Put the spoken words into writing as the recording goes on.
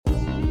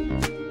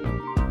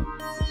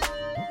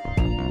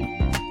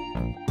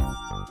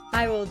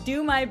I will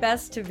do my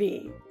best to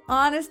be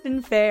honest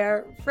and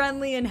fair,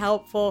 friendly and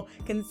helpful,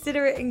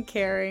 considerate and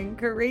caring,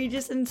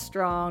 courageous and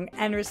strong,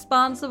 and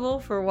responsible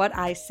for what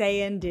I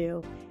say and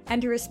do, and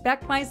to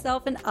respect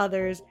myself and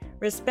others,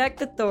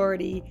 respect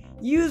authority,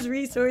 use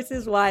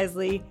resources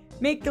wisely,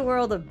 make the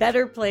world a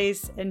better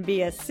place, and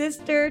be a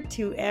sister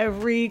to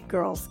every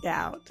Girl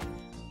Scout.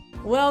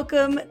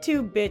 Welcome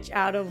to Bitch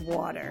Out of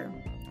Water,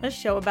 a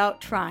show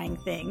about trying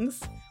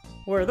things.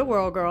 We're the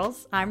Whirl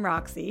Girls. I'm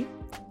Roxy.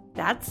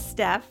 That's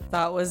Steph.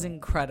 That was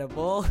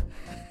incredible.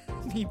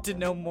 Need to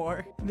know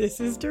more. This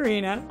is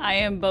Dorina. I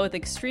am both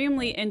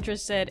extremely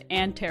interested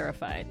and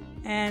terrified.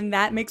 And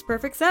that makes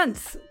perfect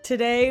sense.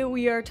 Today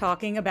we are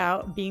talking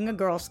about being a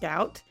Girl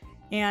Scout.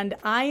 And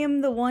I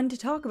am the one to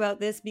talk about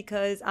this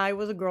because I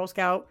was a Girl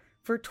Scout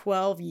for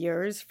 12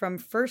 years, from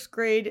 1st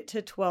grade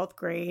to 12th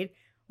grade.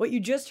 What you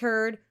just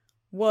heard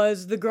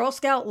was the Girl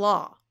Scout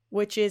law,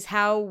 which is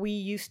how we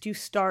used to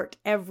start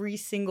every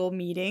single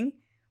meeting.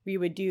 We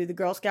would do the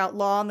Girl Scout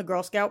law and the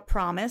Girl Scout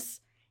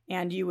promise,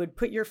 and you would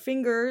put your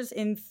fingers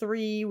in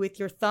 3 with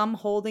your thumb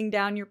holding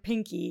down your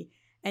pinky,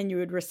 and you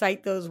would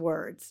recite those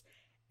words.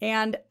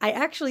 And I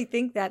actually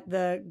think that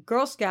the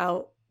Girl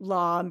Scout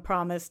law and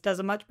promise does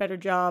a much better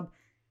job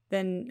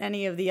than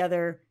any of the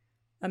other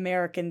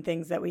American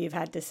things that we've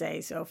had to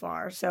say so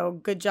far. So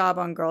good job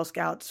on Girl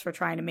Scouts for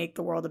trying to make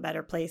the world a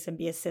better place and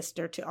be a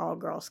sister to all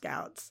Girl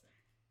Scouts.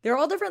 There are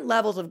all different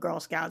levels of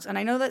Girl Scouts, and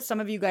I know that some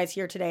of you guys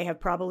here today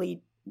have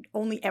probably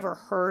only ever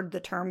heard the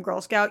term Girl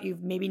Scout.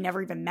 You've maybe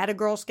never even met a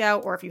Girl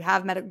Scout, or if you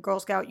have met a Girl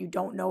Scout, you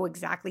don't know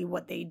exactly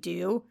what they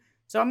do.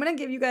 So I'm going to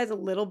give you guys a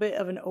little bit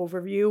of an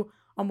overview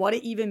on what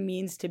it even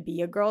means to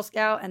be a Girl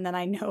Scout, and then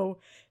I know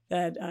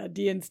that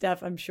Dee and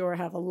Steph, I'm sure,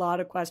 have a lot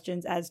of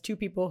questions as two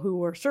people who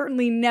were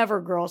certainly never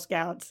Girl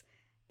Scouts.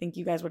 I think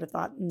you guys would have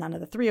thought none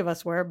of the 3 of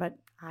us were, but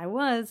I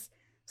was.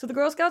 So the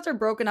Girl Scouts are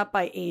broken up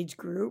by age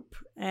group,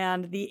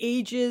 and the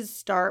ages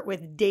start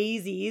with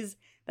daisies.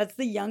 That's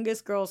the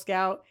youngest Girl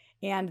Scout,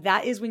 and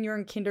that is when you're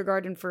in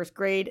kindergarten, 1st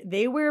grade.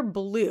 They wear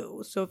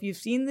blue. So if you've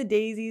seen the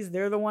daisies,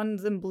 they're the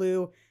ones in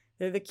blue.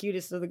 They're the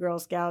cutest of the Girl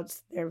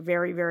Scouts. They're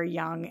very, very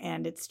young,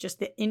 and it's just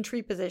the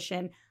entry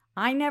position.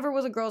 I never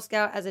was a Girl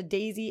Scout as a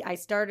daisy. I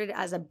started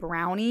as a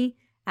brownie.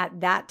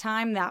 At that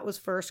time, that was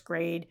 1st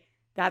grade.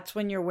 That's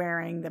when you're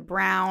wearing the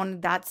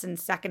brown. That's in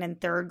 2nd and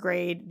 3rd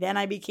grade. Then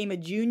I became a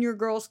junior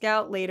Girl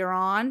Scout later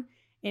on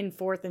in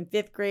 4th and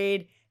 5th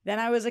grade. Then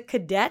I was a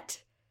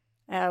cadet,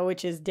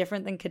 which is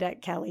different than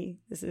Cadet Kelly.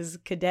 This is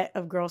cadet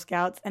of Girl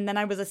Scouts. And then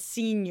I was a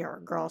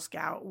senior Girl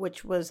Scout,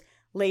 which was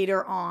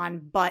later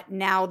on, but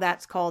now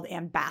that's called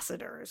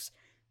ambassadors.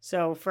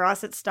 So for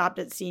us, it stopped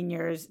at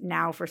seniors.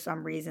 Now, for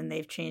some reason,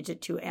 they've changed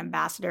it to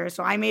ambassadors.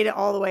 So I made it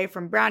all the way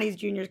from brownies,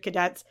 juniors,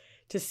 cadets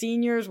to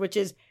seniors, which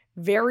is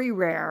very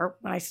rare.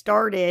 When I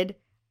started,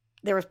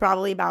 there was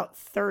probably about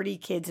 30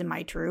 kids in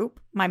my troop.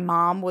 My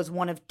mom was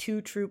one of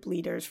 2 troop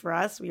leaders for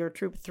us. We were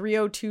troop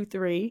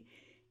 3023,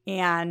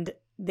 and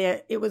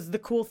it was the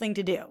cool thing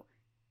to do.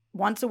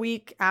 Once a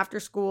week after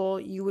school,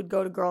 you would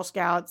go to Girl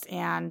Scouts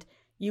and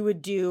you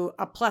would do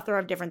a plethora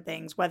of different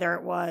things, whether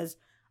it was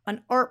an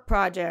art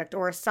project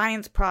or a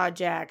science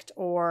project,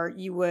 or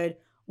you would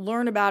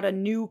learn about a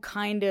new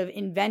kind of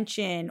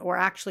invention or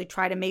actually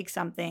try to make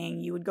something.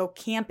 You would go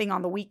camping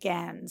on the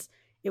weekends.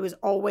 It was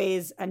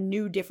always a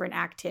new, different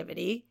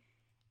activity.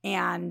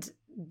 And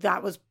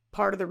that was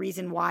part of the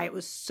reason why it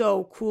was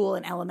so cool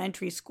in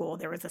elementary school.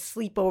 There was a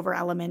sleepover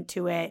element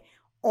to it.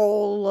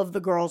 All of the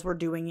girls were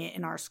doing it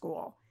in our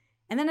school.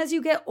 And then as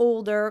you get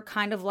older,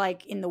 kind of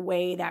like in the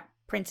way that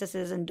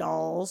princesses and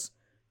dolls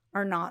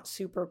are not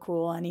super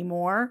cool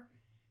anymore,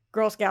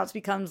 Girl Scouts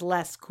becomes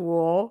less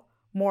cool.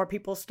 More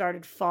people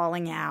started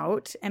falling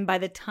out. And by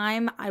the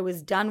time I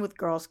was done with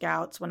Girl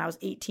Scouts, when I was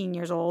 18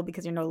 years old,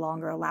 because you're no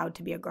longer allowed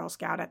to be a Girl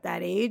Scout at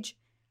that age,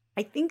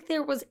 I think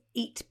there was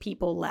 8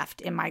 people left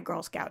in my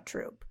Girl Scout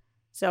troop.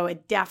 So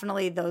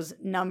those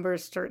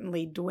numbers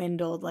certainly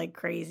dwindled like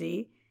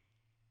crazy.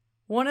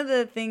 One of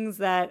the things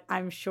that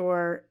I'm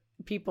sure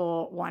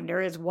people wonder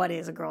is, what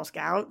is a Girl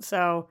Scout?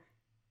 So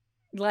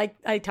like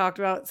I talked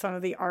about some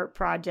of the art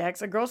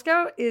projects, a Girl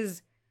Scout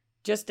is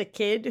just a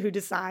kid who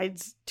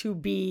decides to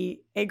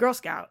be a Girl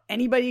Scout.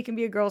 Anybody can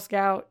be a Girl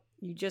Scout.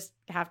 You just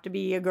have to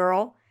be a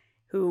girl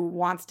who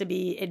wants to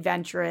be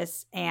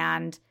adventurous.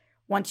 And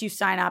once you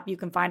sign up, you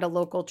can find a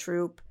local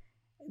troop.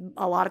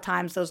 A lot of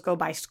times those go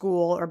by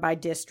school or by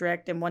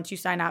district. And once you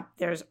sign up,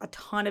 there's a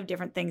ton of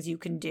different things you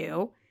can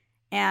do.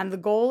 And the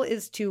goal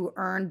is to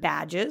earn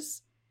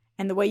badges.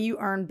 And the way you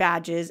earn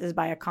badges is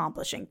by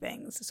accomplishing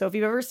things. So if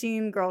you've ever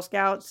seen Girl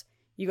Scouts,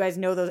 you guys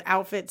know those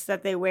outfits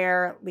that they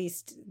wear, at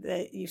least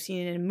that you've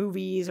seen it in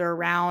movies or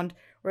around,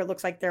 where it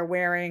looks like they're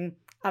wearing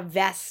a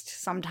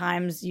vest.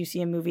 Sometimes you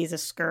see in movies a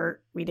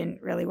skirt. We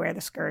didn't really wear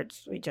the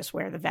skirts. We just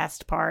wear the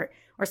vest part.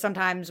 Or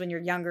sometimes when you're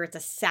younger, it's a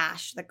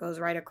sash that goes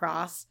right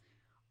across.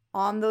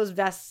 On those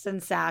vests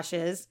and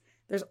sashes,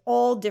 there's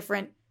all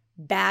different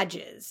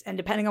badges. And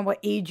depending on what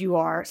age you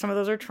are, some of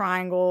those are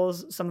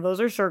triangles, some of those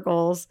are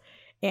circles.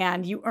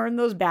 And you earn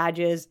those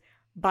badges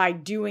by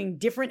doing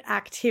different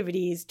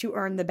activities to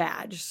earn the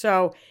badge.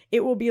 So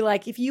it will be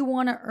like, if you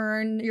want to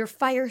earn your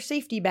fire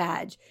safety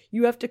badge,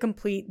 you have to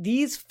complete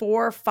these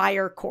 4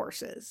 fire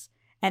courses.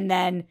 And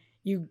then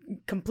you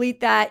complete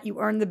that, you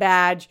earn the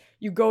badge,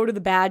 you go to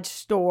the badge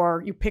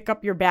store, you pick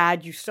up your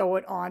badge, you sew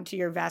it onto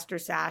your vest or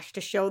sash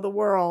to show the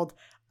world,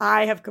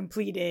 I have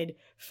completed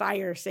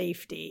fire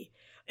safety.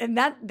 And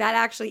that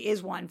actually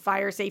is one,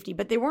 fire safety,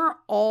 but they weren't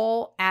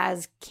all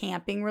as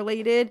camping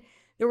related.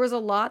 There was a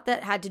lot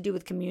that had to do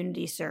with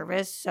community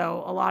service.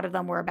 So a lot of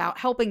them were about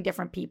helping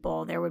different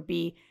people. There would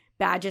be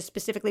badges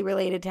specifically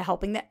related to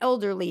helping the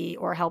elderly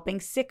or helping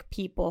sick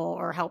people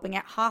or helping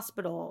at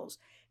hospitals.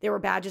 There were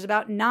badges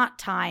about knot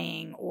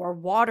tying or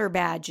water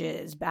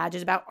badges,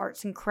 badges about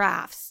arts and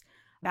crafts,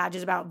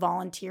 badges about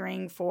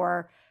volunteering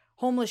for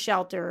homeless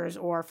shelters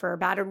or for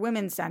battered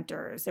women's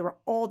centers. There were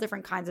all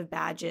different kinds of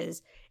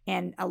badges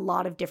and a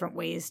lot of different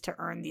ways to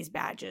earn these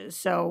badges.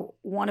 So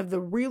one of the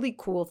really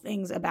cool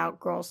things about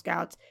Girl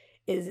Scouts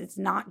is it's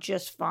not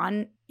just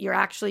fun. You're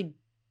actually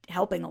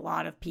helping a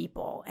lot of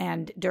people.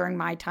 And during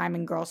my time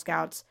in Girl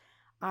Scouts,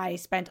 I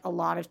spent a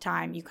lot of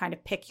time, you kind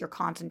of pick your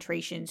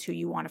concentrations, who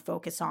you want to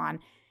focus on.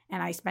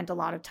 And I spent a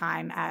lot of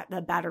time at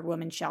the battered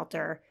women's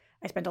shelter.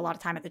 I spent a lot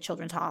of time at the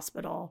Children's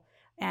Hospital.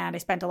 And I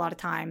spent a lot of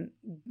time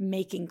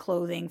making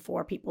clothing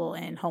for people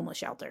in homeless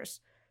shelters.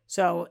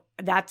 So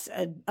that's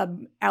a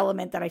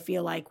element that I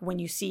feel like when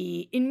you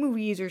see in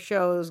movies or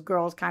shows,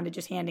 girls kind of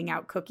just handing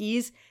out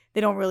cookies,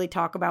 they don't really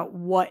talk about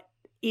what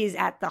is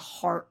at the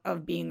heart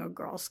of being a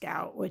Girl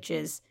Scout, which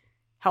is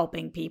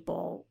helping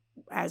people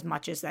as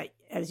much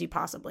as you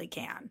possibly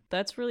can.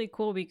 That's really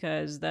cool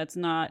because that's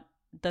not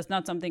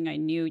something I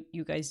knew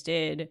you guys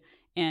did.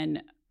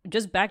 And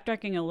just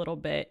backtracking a little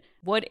bit,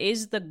 what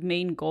is the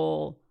main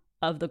goal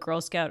of the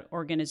Girl Scout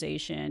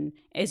organization?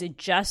 Is it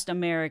just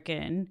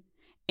American?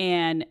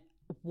 And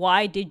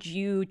why did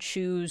you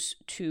choose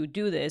to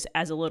do this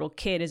as a little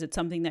kid? Is it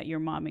something that your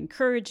mom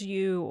encouraged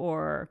you,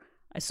 or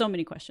so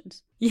many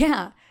questions?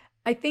 Yeah,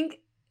 I think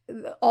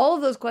all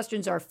of those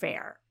questions are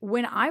fair.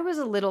 When I was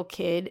a little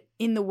kid,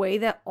 in the way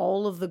that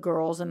all of the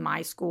girls in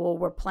my school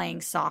were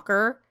playing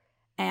soccer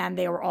and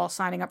they were all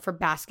signing up for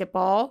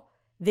basketball,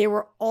 they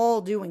were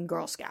all doing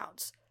Girl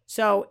Scouts.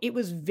 So it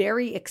was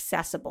very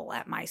accessible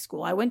at my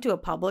school. I went to a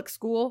public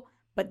school,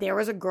 but there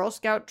was a Girl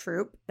Scout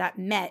troop that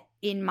met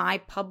in my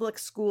public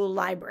school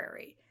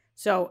library.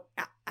 So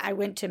I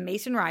went to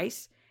Mason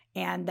Rice,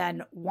 and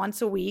then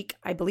once a week,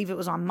 I believe it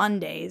was on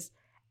Mondays,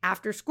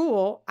 after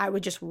school, I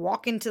would just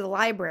walk into the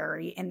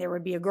library and there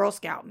would be a Girl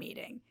Scout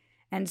meeting.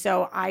 And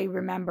so I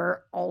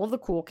remember all of the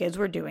cool kids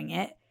were doing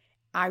it.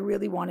 I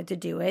really wanted to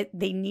do it.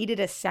 They needed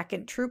a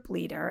second troop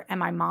leader, and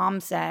my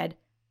mom said,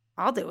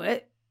 I'll do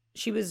it.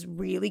 She was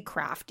really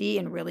crafty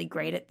and really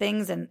great at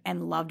things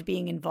and loved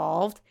being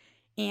involved.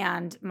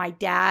 And my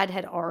dad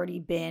had already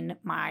been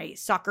my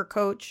soccer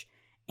coach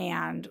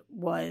and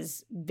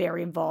was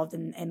very involved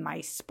in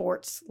my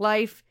sports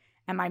life.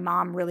 And my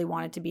mom really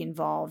wanted to be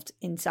involved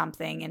in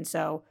something. And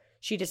so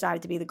she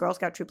decided to be the Girl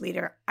Scout troop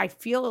leader. I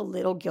feel a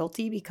little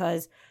guilty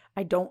because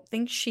I don't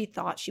think she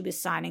thought she was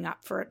signing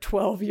up for a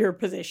 12-year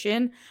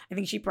position. I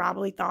think she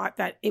probably thought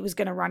that it was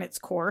going to run its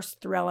course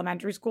through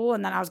elementary school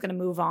and then I was going to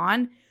move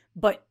on.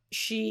 But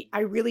I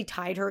really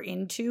tied her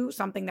into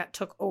something that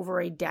took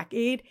over a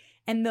decade.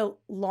 And the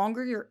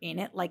longer you're in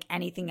it, like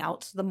anything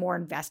else, the more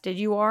invested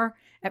you are.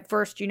 At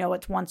first,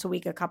 it's once a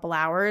week, a couple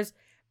hours.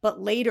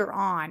 But later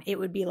on, it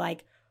would be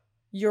like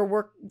your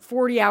work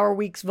 40-hour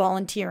weeks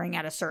volunteering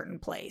at a certain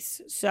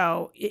place.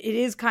 So it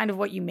is kind of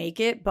what you make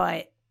it.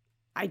 But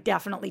I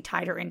definitely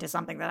tied her into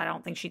something that I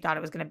don't think she thought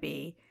it was going to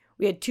be.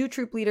 We had 2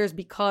 troop leaders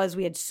because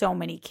we had so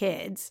many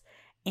kids.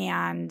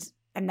 And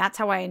that's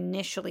how I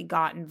initially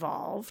got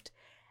involved.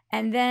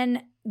 And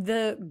then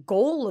the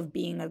goal of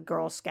being a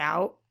Girl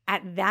Scout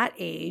at that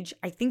age,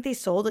 I think they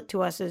sold it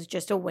to us as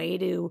just a way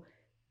to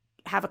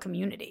have a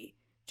community,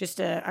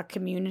 just a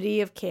community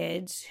of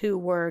kids who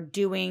were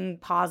doing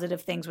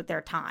positive things with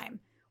their time,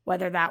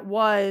 whether that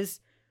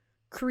was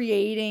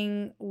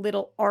creating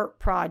little art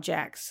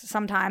projects.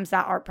 Sometimes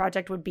that art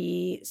project would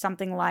be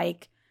something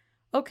like,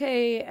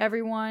 okay,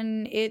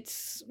 everyone,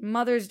 it's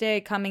Mother's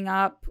Day coming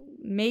up.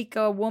 Make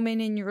a woman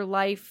in your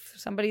life,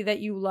 somebody that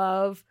you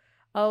love,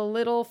 a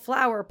little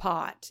flower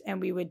pot.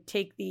 And we would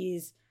take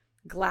these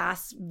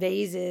glass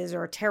vases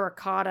or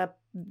terracotta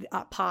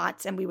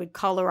pots and we would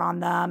color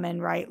on them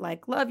and write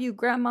like, love you,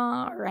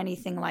 grandma, or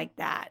anything like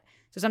that.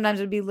 So sometimes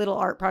it would be little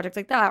art projects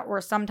like that, or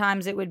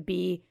sometimes it would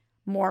be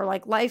more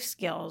like life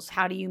skills.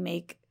 How do you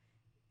make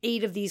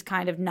 8 of these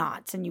kind of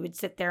knots? And you would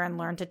sit there and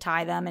learn to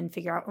tie them and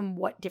figure out in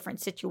what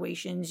different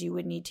situations you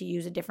would need to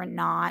use a different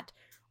knot.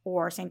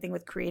 Or same thing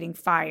with creating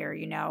fire.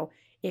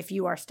 If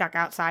you are stuck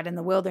outside in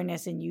the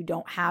wilderness and you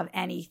don't have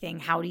anything,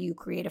 how do you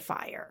create a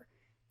fire?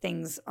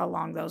 Things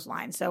along those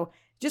lines. So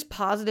just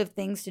positive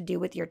things to do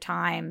with your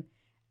time.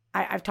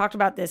 I've talked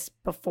about this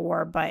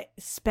before, but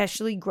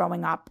especially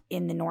growing up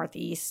in the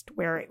Northeast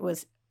where it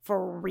was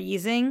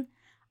freezing,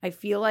 I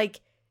feel like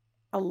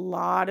a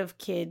lot of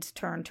kids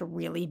turn to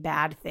really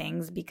bad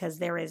things because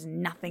there is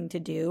nothing to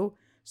do.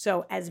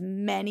 So as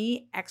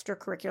many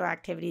extracurricular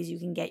activities you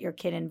can get your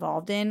kid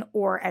involved in,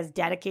 or as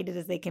dedicated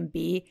as they can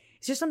be,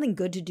 it's just something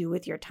good to do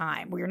with your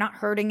time where you're not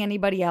hurting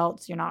anybody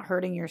else. You're not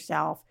hurting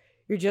yourself.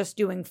 You're just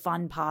doing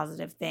fun,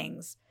 positive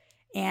things.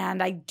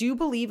 And I do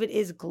believe it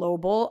is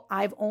global.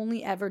 I've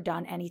only ever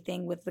done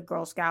anything with the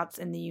Girl Scouts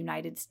in the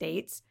United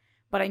States,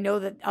 but I know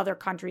that other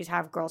countries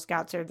have Girl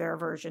Scouts or their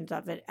versions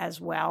of it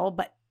as well,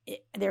 but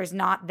there's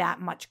not that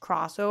much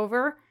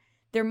crossover.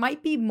 There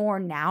might be more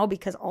now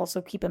because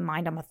also keep in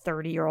mind I'm a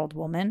 30-year-old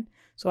woman,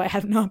 so I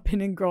have not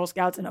been in Girl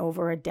Scouts in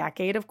over a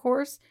decade, of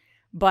course.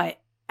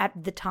 But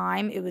at the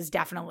time, it was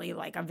definitely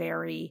like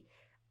we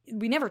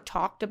never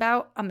talked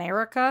about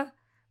America,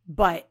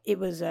 but it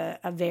was a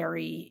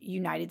very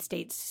United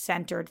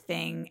States-centered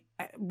thing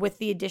with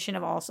the addition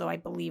of also, I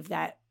believe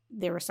that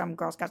there were some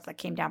Girl Scouts that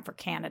came down for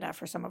Canada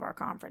for some of our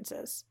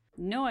conferences.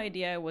 No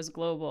idea it was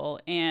global,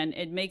 and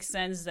it makes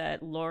sense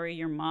that Lori,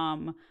 your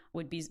mom,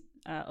 would be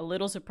a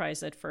little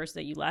surprised at first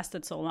that you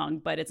lasted so long,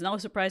 but it's no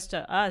surprise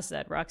to us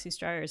that Roxy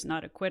Stryer is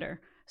not a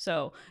quitter.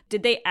 So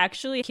did they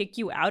actually kick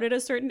you out at a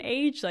certain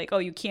age? Like, oh,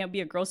 you can't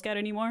be a Girl Scout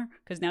anymore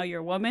because now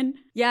you're a woman?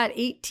 Yeah, at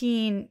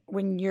 18,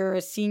 when you're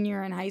a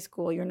senior in high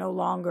school, you're no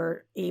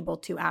longer able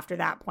to, after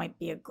that point,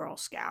 be a Girl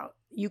Scout.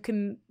 You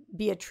can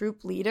be a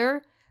troop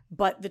leader,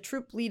 but the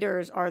troop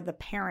leaders are the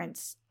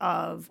parents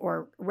of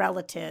or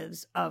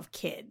relatives of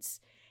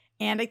kids.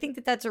 And I think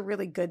that that's a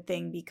really good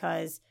thing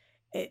because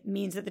it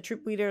means that the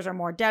troop leaders are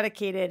more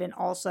dedicated and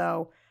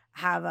also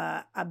have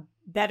a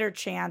better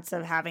chance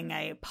of having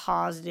a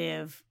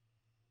positive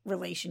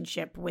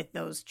relationship with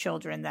those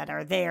children that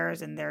are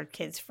theirs and their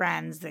kids'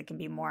 friends that can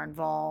be more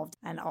involved.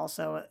 And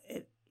also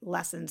it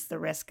lessens the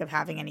risk of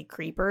having any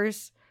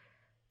creepers,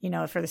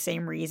 for the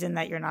same reason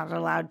that you're not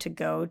allowed to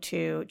go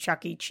to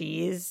Chuck E.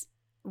 Cheese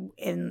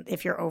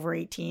if you're over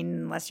 18,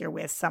 unless you're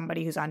with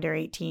somebody who's under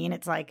 18.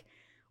 It's like,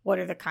 what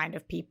are the kind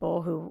of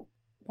people who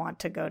want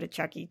to go to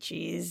Chuck E.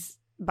 Cheese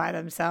by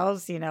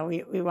themselves?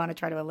 We want to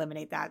try to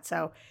eliminate that.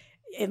 So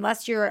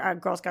unless you're a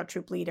Girl Scout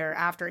troop leader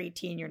after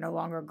 18, you're no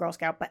longer a Girl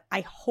Scout. But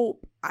I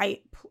hope,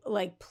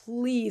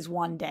 please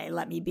one day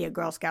let me be a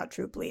Girl Scout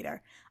troop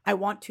leader. I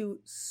want to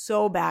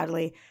so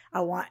badly.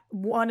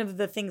 One of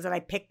the things that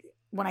I pick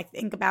when I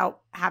think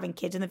about having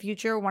kids in the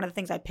future, one of the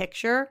things I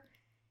picture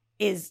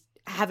is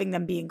having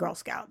them being Girl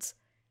Scouts,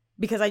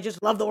 because I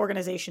just love the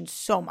organization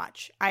so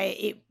much.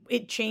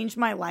 It changed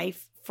my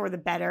life for the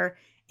better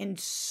in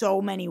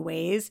so many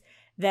ways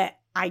that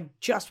I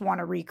just want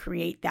to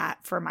recreate that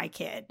for my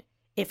kid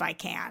if I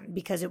can,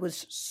 because it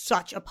was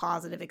such a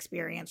positive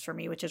experience for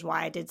me, which is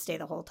why I did stay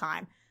the whole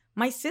time.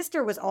 My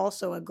sister was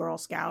also a Girl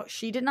Scout.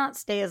 She did not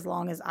stay as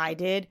long as I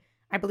did.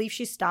 I believe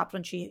she stopped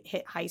when she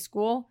hit high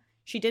school.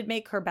 She did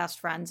make her best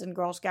friends in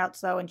Girl Scouts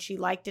though, and she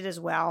liked it as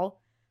well.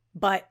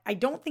 But I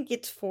don't think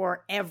it's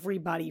for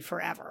everybody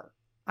forever.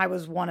 I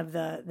was one of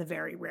the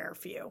very rare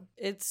few.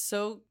 It's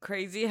so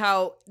crazy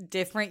how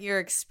different your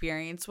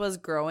experience was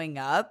growing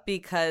up,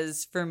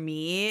 because for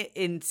me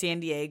in San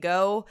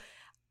Diego,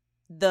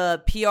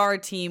 the PR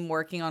team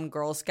working on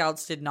Girl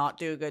Scouts did not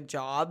do a good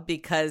job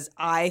because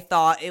I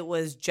thought it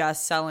was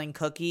just selling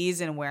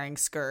cookies and wearing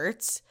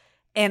skirts.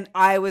 And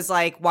I was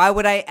like, why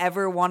would I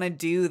ever want to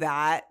do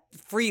that?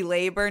 Free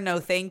labor, no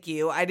thank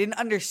you. I didn't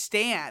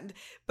understand.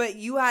 But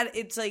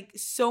it's like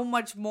so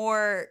much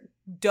more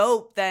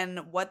dope than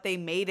what they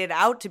made it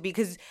out to be.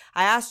 Because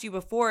I asked you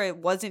before,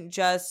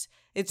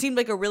 it seemed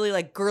like a really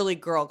like girly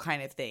girl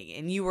kind of thing.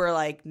 And you were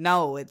like,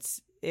 no,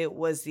 it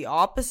was the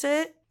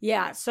opposite.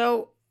 Yeah.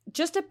 So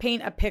just to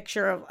paint a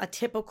picture of a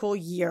typical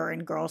year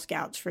in Girl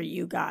Scouts for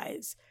you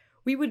guys,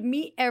 we would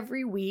meet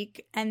every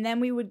week and then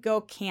we would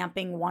go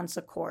camping once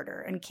a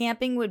quarter. And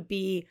camping would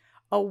be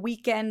a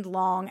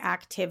weekend-long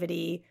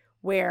activity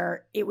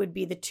where it would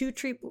be the two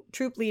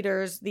troop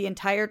leaders, the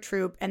entire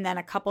troop, and then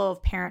a couple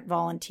of parent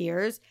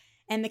volunteers.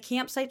 And the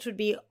campsites would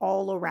be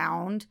all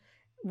around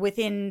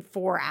within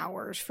 4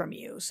 hours from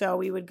you. So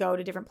we would go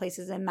to different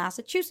places in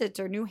Massachusetts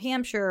or New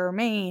Hampshire or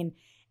Maine,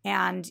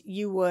 and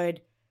you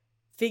would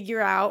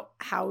figure out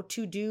how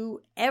to do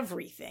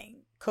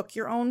everything. Cook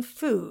your own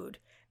food.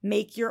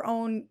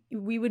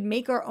 We would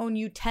make our own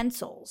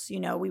utensils.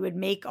 We would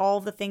make all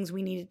the things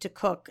we needed to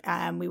cook.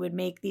 We would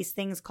make these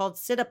things called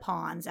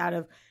sit-upons out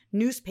of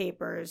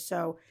newspapers.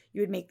 So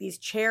you would make these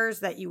chairs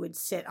that you would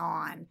sit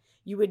on.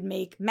 You would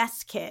make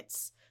mess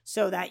kits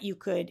so that you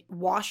could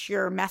wash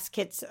your mess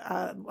kits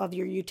of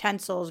your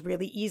utensils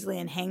really easily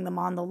and hang them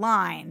on the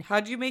line.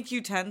 How'd you make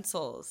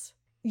utensils?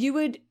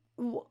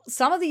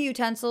 Some of the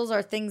utensils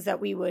are things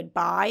that we would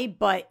buy,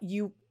 but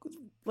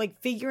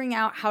figuring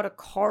out how to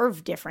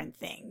carve different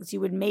things.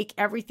 You would make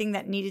everything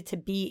that needed to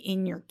be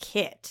in your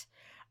kit.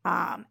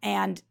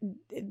 And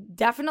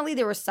definitely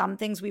there were some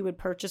things we would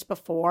purchase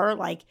before,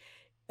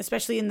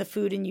 especially in the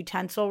food and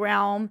utensil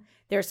realm.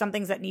 There are some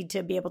things that need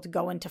to be able to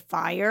go into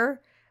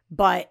fire.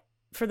 But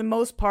for the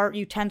most part,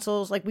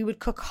 utensils, we would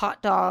cook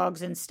hot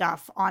dogs and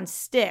stuff on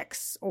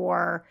sticks,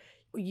 or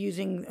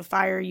using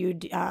fire,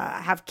 you'd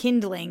have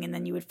kindling, and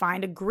then you would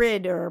find a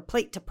grid or a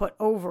plate to put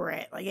over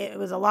it. It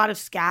was a lot of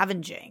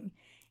scavenging.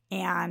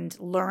 and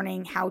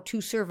learning how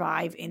to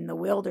survive in the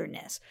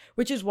wilderness,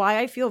 which is why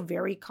I feel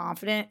very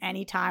confident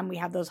anytime we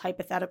have those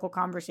hypothetical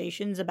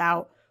conversations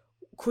about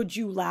could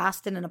you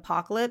last in an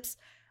apocalypse?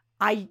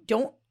 I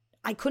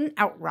couldn't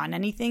outrun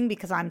anything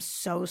because I'm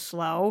so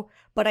slow,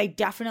 but I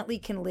definitely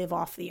can live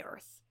off the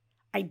earth.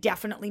 I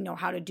definitely know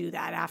how to do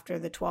that after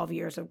the 12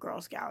 years of Girl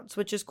Scouts,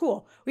 which is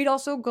cool. We'd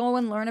also go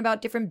and learn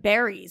about different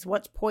berries,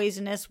 what's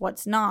poisonous,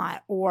 what's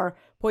not, or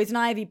poison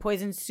ivy,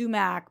 poison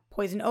sumac,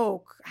 poison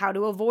oak, how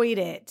to avoid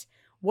it,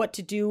 what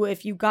to do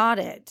if you got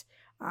it.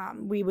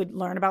 We would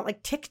learn about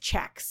like tick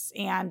checks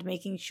and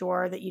making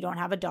sure that you don't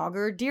have a dog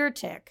or a deer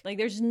tick. Like,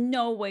 there's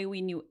no way we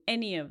knew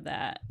any of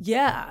that.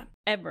 Yeah.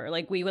 Ever.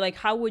 Like, we were like,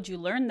 how would you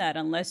learn that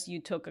unless you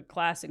took a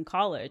class in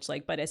college?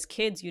 Like, but as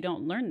kids, you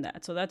don't learn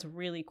that. So that's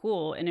really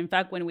cool. And in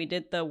fact, when we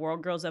did the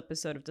World Girls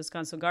episode of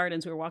Descanso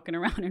Gardens, we were walking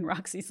around and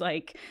Roxy's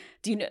like,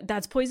 do you know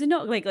that's poison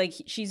oak? Like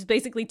she's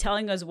basically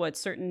telling us what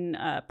certain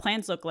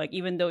plants look like,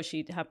 even though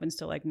she happens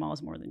to like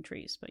malls more than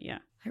trees. But yeah.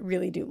 I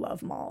really do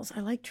love malls. I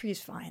like trees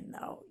fine,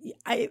 though.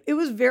 It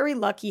was very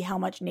lucky how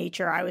much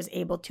nature I was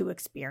able to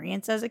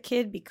experience as a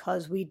kid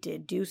because we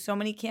did do so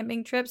many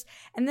camping trips.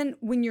 And then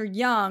when you're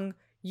young,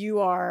 you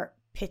are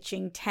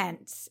pitching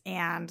tents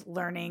and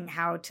learning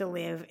how to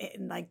live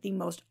in like the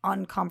most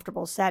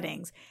uncomfortable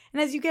settings.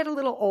 And as you get a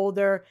little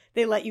older,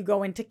 they let you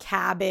go into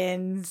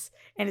cabins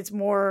and it's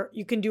more,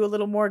 you can do a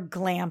little more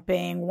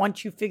glamping.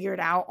 Once you figured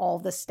out all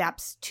the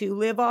steps to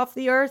live off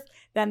the earth,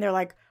 then they're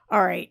like,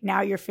 all right,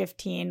 now you're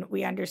 15.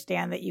 We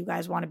understand that you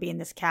guys want to be in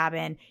this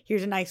cabin.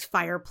 Here's a nice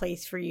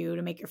fireplace for you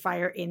to make your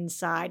fire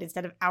inside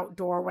instead of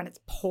outdoor when it's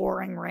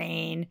pouring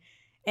rain.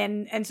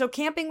 And so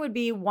camping would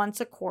be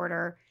once a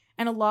quarter.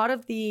 And a lot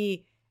of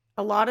the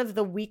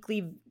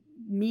weekly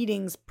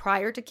meetings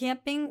prior to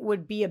camping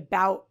would be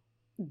about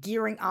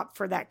gearing up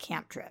for that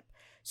camp trip.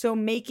 So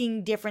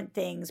making different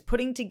things,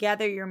 putting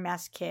together your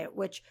mess kit,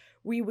 which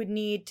we would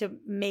need to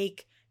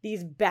make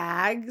these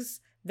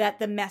bags that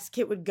the mess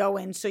kit would go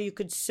in so you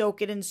could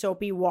soak it in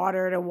soapy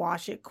water to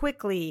wash it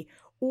quickly,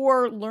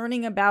 or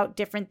learning about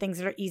different things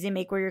that are easy to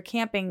make where you're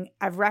camping.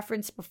 I've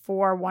referenced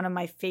before one of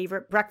my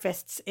favorite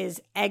breakfasts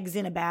is eggs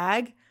in a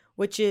bag,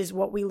 which is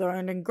what we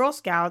learned in Girl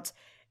Scouts.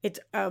 It's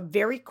a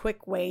very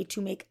quick way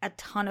to make a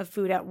ton of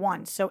food at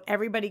once. So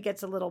everybody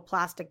gets a little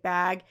plastic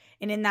bag,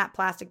 and in that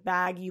plastic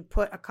bag, you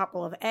put a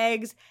couple of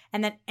eggs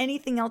and then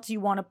anything else you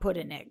want to put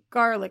in it.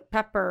 Garlic,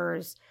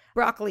 peppers,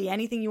 broccoli,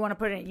 anything you want to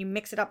put in it. You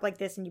mix it up like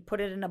this and you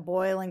put it in a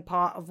boiling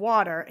pot of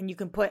water, and you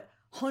can put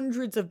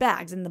hundreds of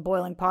bags in the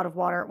boiling pot of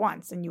water at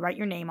once, and you write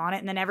your name on it,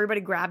 and then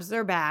everybody grabs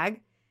their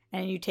bag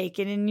and you take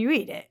it and you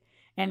eat it.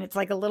 And it's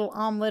like a little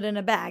omelet in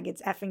a bag.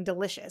 It's effing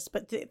delicious.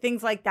 But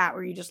things like that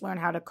where you just learn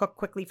how to cook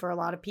quickly for a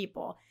lot of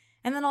people.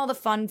 And then all the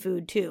fun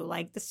food too,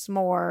 like the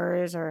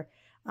s'mores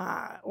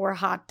or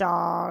hot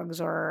dogs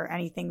or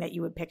anything that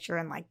you would picture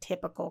in like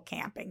typical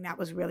camping. That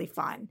was really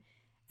fun.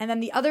 And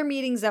then the other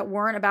meetings that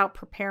weren't about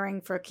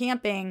preparing for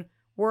camping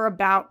were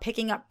about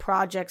picking up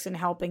projects and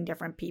helping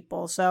different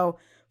people. So,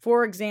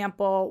 for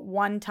example,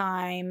 one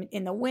time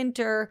in the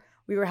winter,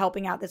 we were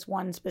helping out this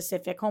one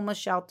specific homeless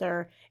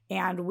shelter,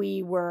 and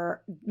we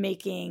were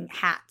making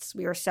hats.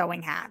 We were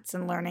sewing hats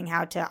and learning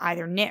how to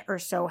either knit or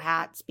sew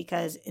hats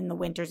because in the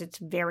winters it's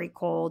very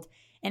cold,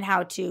 and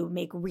how to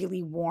make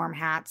really warm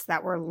hats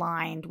that were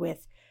lined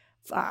with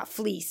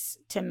fleece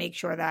to make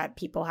sure that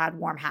people had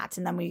warm hats.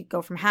 And then we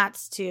go from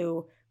hats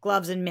to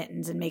gloves and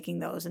mittens and making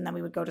those. And then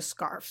we would go to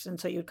scarves. And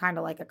so you would kind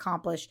of like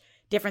accomplish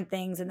different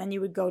things. And then you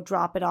would go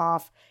drop it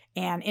off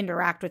and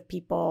interact with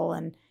people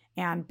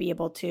and be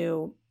able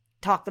to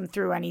talk them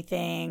through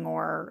anything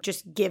or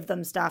just give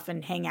them stuff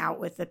and hang out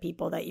with the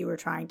people that you were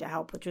trying to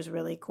help, which was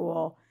really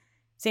cool.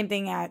 Same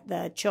thing at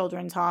the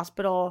children's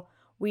hospital.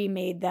 We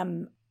made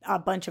them a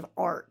bunch of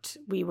art.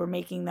 We were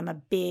making them a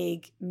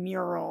big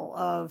mural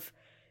of,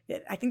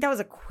 I think that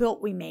was a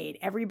quilt we made.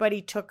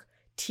 Everybody took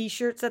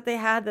t-shirts that they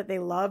had that they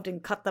loved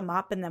and cut them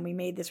up. And then we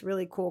made this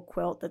really cool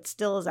quilt that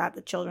still is at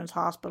the children's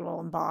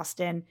hospital in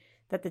Boston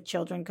that the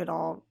children could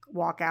all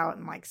walk out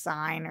and like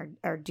sign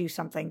or do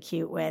something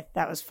cute with.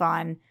 That was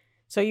fun.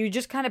 So you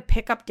just kind of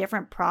pick up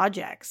different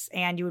projects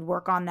and you would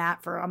work on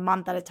that for a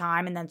month at a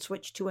time and then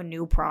switch to a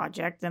new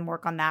project and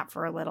work on that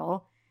for a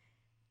little.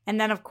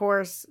 And then, of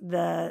course,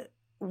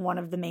 one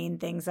of the main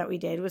things that we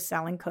did was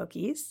selling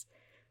cookies.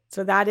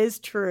 So that is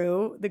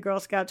true. The Girl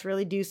Scouts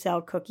really do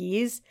sell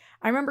cookies.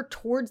 I remember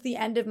towards the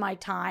end of my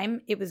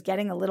time, it was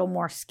getting a little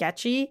more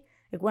sketchy.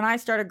 Like when I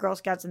started Girl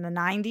Scouts in the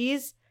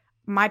 90s,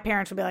 my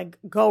parents would be like,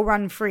 go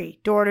run free,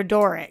 door to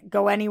door it,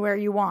 go anywhere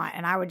you want.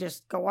 And I would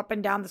just go up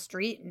and down the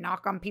street and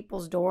knock on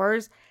people's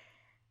doors.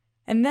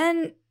 And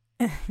then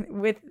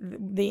with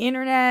the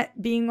internet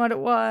being what it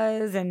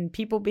was and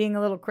people being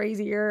a little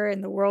crazier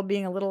and the world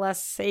being a little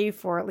less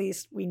safe, or at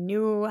least we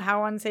knew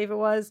how unsafe it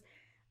was,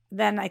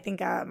 then I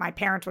think my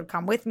parents would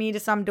come with me to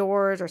some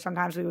doors, or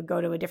sometimes we would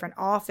go to a different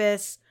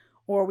office,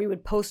 or we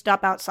would post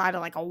up outside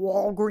of like a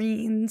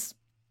Walgreens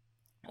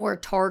or a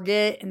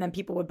Target, and then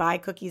people would buy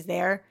cookies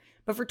there.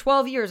 But for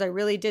 12 years, I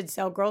really did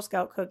sell Girl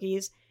Scout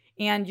cookies,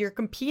 and you're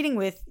competing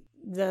with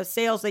the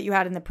sales that you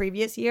had in the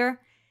previous year,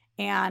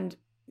 and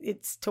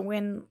it's to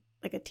win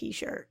like a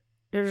t-shirt.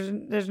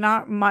 There's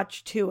not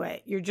much to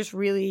it. You're just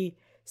really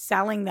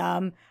selling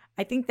them.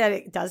 I think that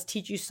it does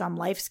teach you some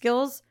life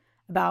skills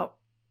about,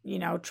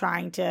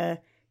 trying to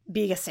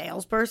be a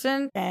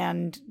salesperson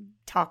and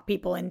talk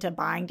people into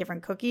buying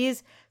different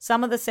cookies.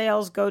 Some of the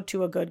sales go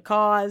to a good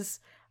cause.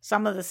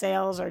 Some of the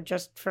sales are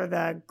just for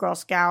the Girl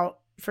Scout,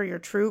 for your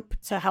troop,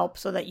 to help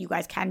so that you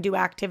guys can do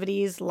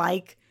activities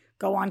like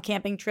go on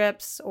camping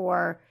trips.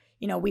 Or,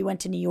 we went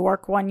to New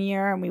York one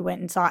year and we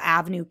went and saw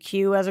Avenue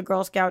Q as a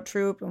Girl Scout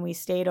troop, and we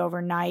stayed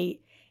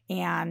overnight.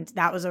 And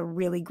that was a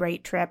really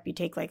great trip. You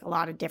take like a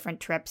lot of different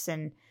trips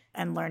and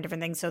learn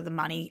different things. So the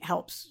money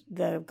helps,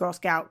 the Girl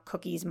Scout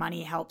cookies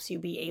money helps you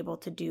be able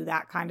to do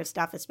that kind of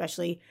stuff,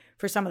 especially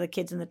for some of the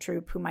kids in the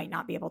troop who might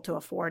not be able to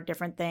afford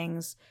different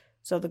things.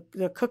 So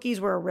the cookies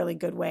were a really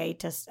good way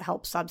to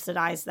help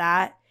subsidize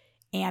that.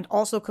 And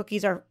also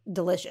cookies are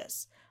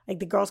delicious. Like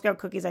the Girl Scout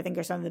cookies, I think,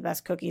 are some of the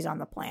best cookies on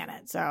the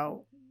planet.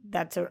 So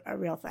that's a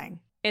real thing.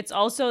 It's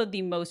also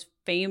the most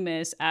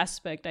famous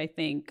aspect, I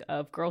think,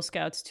 of Girl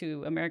Scouts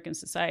to American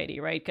society,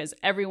 right? Because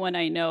everyone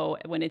I know,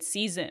 when it's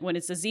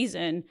the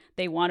season,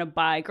 they want to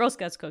buy Girl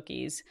Scouts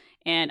cookies.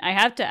 And I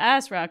have to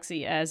ask,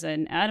 Roxy, as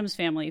an Addams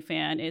Family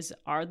fan,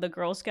 are the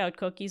Girl Scout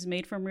cookies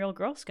made from real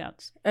Girl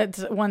Scouts?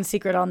 It's one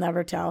secret I'll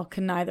never tell.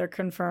 Can neither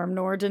confirm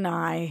nor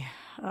deny.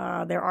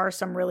 There are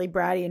some really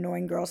bratty,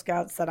 annoying Girl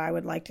Scouts that I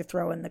would like to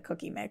throw in the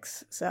cookie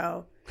mix.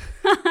 So...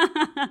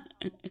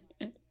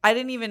 I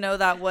didn't even know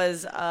that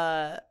was,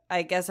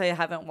 I guess I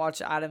haven't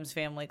watched Addams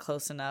Family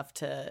close enough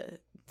to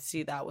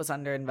see that was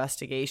under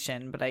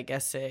investigation, but I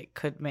guess it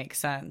could make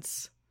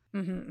sense.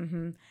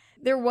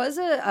 There was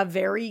a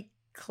very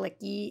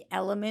cliquey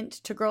element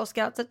to Girl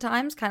Scouts at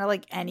times, kind of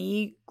like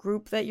any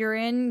group that you're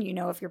in.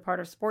 If you're part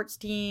of sports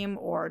team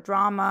or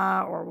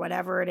drama or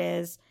whatever it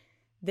is,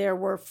 there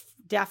were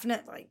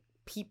definite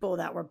people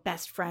that were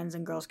best friends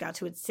in Girl Scouts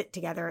who would sit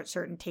together at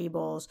certain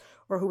tables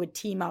or who would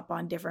team up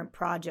on different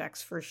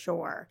projects for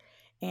sure.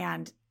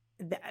 And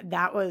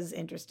that was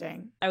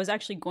interesting. I was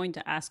actually going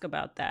to ask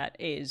about that.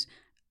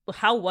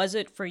 How was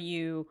it for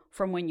you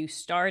from when you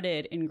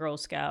started in Girl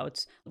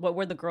Scouts? What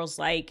were the girls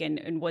like?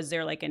 And was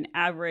there like an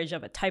average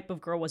of a type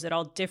of girl? Was it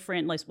all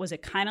different? Like, was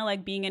it kind of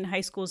like being in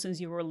high school since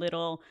you were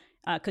little?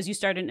 Because you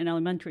started in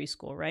elementary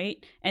school,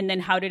 right? And then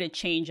how did it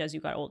change as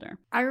you got older?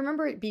 I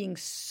remember it being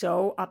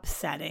so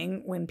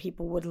upsetting when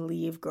people would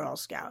leave Girl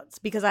Scouts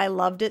because I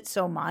loved it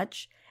so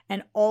much.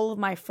 And all of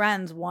my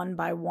friends, one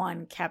by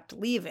one, kept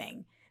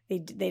leaving. They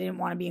didn't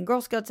want to be in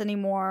Girl Scouts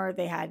anymore.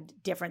 They had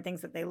different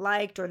things that they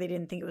liked, or they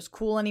didn't think it was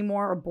cool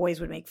anymore, or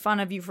boys would make fun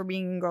of you for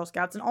being in Girl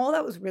Scouts. And all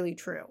that was really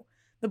true.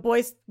 The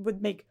boys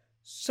would make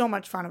so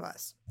much fun of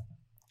us.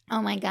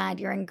 Oh my God,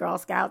 you're in Girl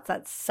Scouts?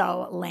 That's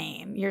so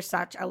lame. You're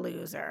such a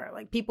loser.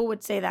 Like, people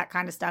would say that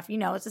kind of stuff.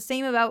 It's the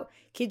same about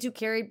kids who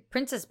carried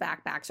princess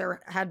backpacks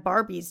or had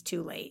Barbies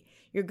too late.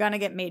 You're going to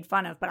get made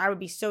fun of. But I would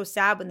be so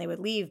sad when they would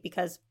leave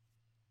because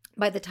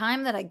by the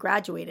time that I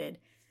graduated,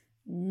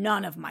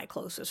 none of my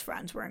closest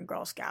friends were in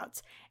Girl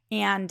Scouts.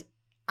 And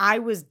I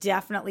was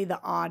definitely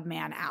the odd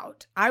man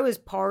out. I was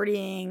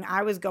partying.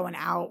 I was going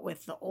out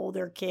with the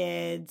older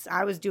kids.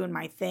 I was doing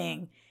my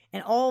thing.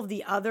 And all of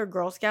the other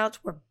Girl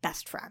Scouts were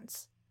best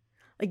friends,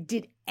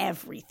 did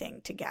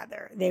everything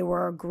together. They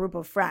were a group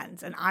of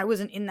friends, and I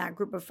wasn't in that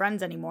group of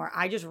friends anymore.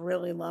 I just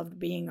really loved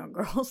being a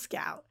Girl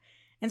Scout.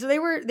 And so they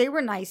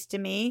were nice to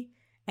me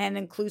and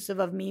inclusive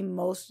of me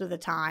most of the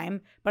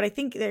time. But I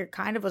think there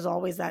kind of was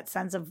always that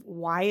sense of,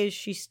 why is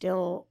she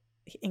still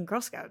in Girl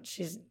Scouts?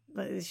 She's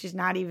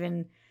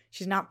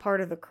not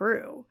part of the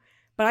crew.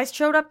 But I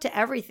showed up to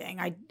everything.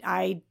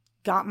 I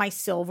got my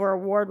silver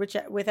award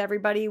with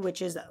everybody,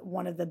 which is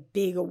one of the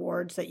big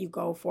awards that you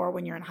go for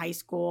when you're in high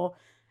school.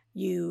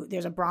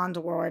 There's a bronze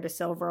award, a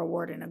silver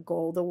award, and a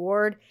gold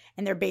award,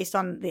 and they're based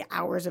on the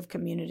hours of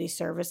community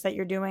service that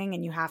you're doing,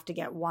 and you have to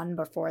get one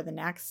before the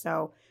next.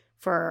 So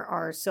for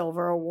our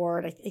silver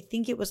award, I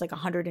think it was like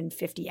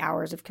 150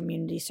 hours of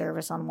community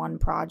service on one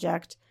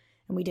project,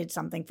 and we did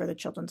something for the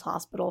Children's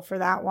Hospital for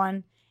that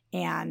one.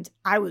 And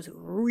I was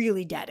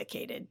really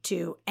dedicated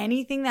to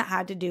anything that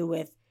had to do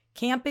with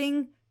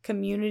camping,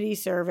 community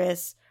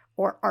service,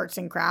 or arts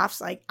and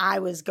crafts. I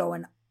was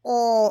going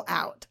all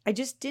out. I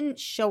just didn't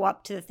show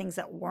up to the things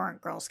that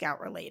weren't Girl Scout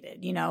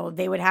related.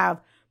 They would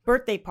have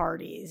birthday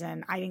parties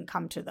and I didn't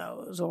come to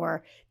those,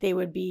 or they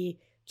would be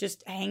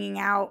just hanging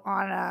out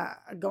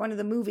on going to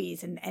the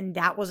movies, and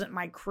that wasn't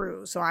my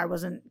crew. So I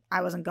wasn't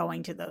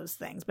going to those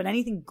things. But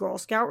anything Girl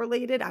Scout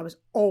related, I was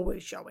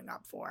always showing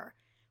up for.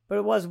 But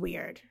it was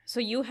weird.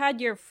 So you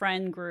had your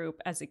friend group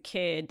as a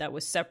kid that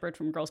was separate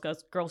from Girl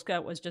Scouts. Girl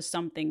Scout was just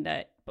something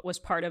that was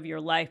part of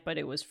your life, but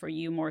it was for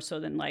you more so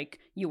than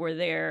you were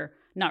there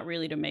not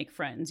really to make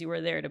friends. You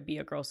were there to be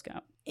a Girl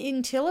Scout.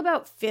 Until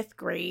about 5th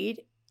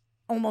grade,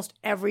 almost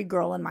every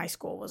girl in my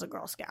school was a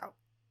Girl Scout.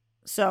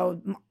 So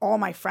all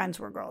my friends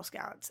were Girl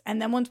Scouts. And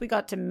then once we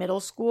got to middle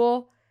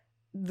school,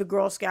 the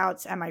Girl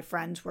Scouts and my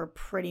friends were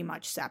pretty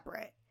much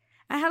separate.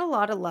 I had a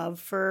lot of love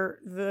for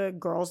the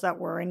girls that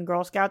were in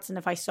Girl Scouts. And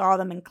if I saw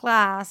them in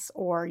class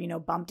or,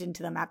 bumped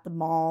into them at the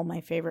mall, my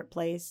favorite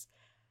place,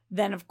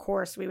 then of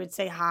course we would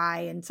say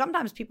hi. And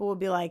sometimes people would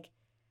be like,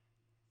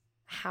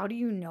 how do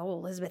you know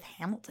Elizabeth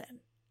Hamilton?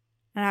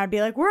 And I'd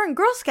be like, we're in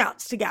Girl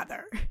Scouts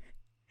together.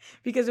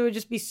 Because it would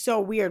just be so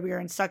weird. We were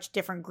in such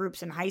different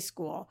groups in high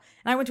school.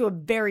 And I went to a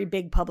very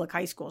big public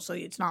high school. So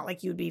it's not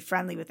like you'd be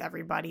friendly with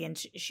everybody. And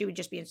she would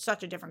just be in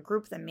such a different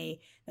group than me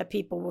that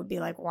people would be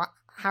like, what?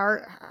 How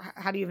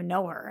do you even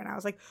know her? And I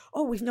was like,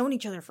 oh, we've known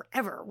each other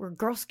forever. We're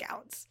Girl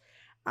Scouts.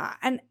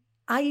 And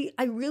I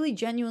really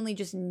genuinely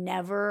just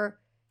never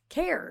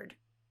cared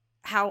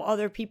how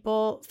other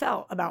people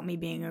felt about me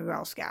being a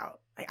Girl Scout.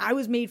 Like, I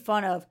was made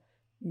fun of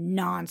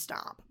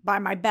nonstop by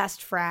my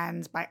best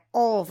friends, by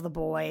all of the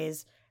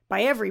boys,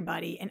 by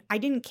everybody. And I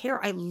didn't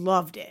care. I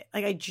loved it.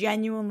 Like, I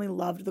genuinely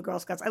loved the Girl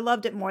Scouts. I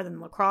loved it more than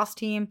the lacrosse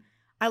team.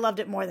 I loved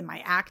it more than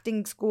my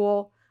acting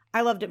school.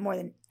 I loved it more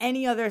than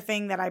any other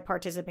thing that I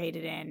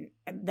participated in,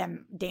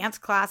 than dance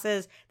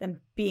classes,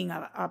 than being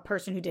a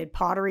person who did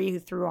pottery, who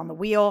threw on the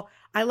wheel.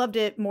 I loved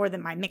it more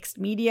than my mixed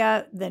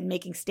media, than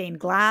making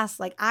stained glass.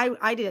 Like,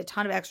 I did a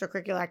ton of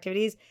extracurricular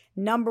activities.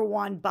 Number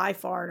one by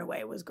far and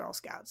away was Girl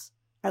Scouts.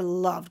 I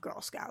loved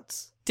Girl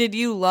Scouts. Did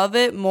you love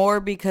it more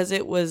because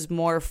it was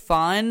more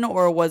fun,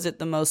 or was it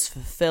the most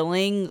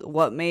fulfilling?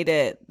 What made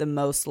it the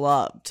most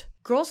loved?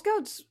 Girl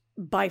Scouts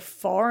by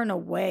far and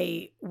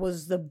away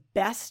was the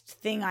best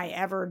thing I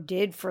ever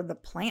did for the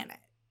planet.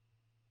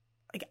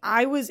 Like,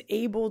 I was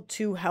able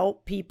to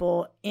help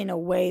people in a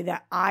way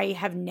that I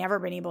have never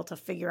been able to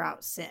figure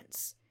out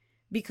since,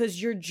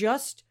 because you're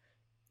just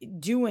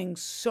doing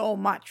so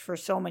much for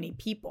so many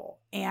people.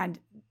 And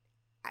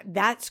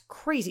that's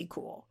crazy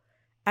cool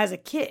as a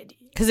kid.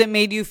 Because it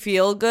made you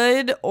feel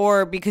good,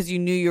 or because you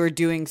knew you were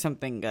doing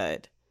something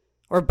good,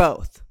 or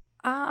both?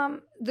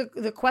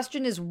 The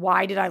question is,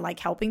 why did I like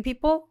helping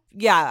people?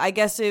 Yeah, I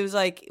guess it was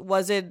like,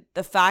 was it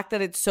the fact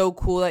that it's so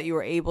cool that you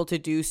were able to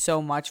do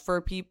so much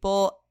for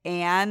people,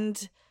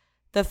 and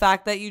the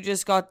fact that you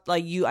just got,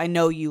 like, I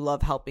know you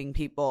love helping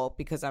people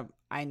because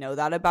I know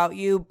that about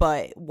you,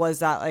 but was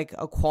that like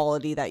a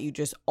quality that you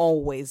just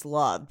always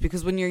loved?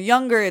 Because when you're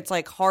younger, it's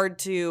like hard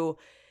to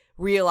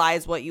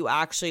realize what you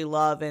actually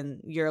love,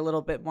 and you're a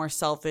little bit more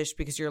selfish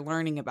because you're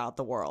learning about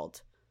the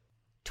world.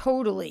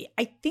 Totally.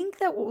 I think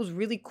that what was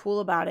really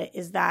cool about it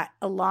is that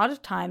a lot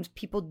of times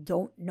people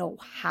don't know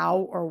how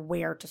or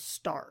where to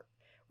start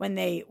when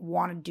they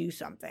want to do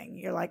something.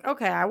 You're like,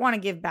 okay, I want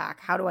to give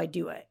back. How do I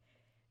do it?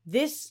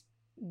 This,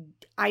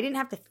 I didn't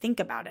have to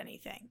think about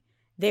anything.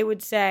 They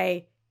would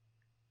say,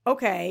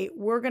 okay,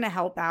 we're going to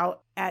help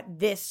out at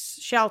this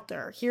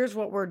shelter. Here's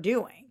what we're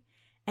doing.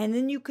 And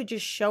then you could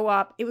just show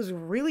up. It was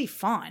really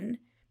fun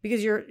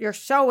because you're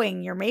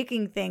sewing, you're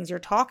making things, you're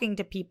talking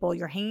to people,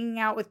 you're hanging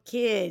out with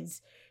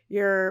kids,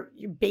 you're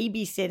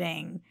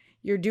babysitting,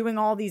 you're doing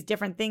all these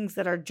different things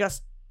that are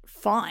just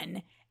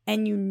fun,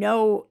 and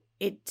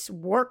it's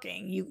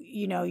working.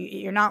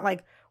 You're not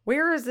like,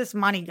 where is this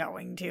money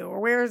going to, or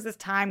where is this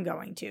time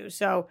going to?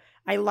 So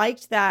I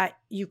liked that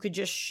you could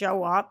just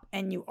show up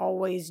and you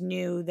always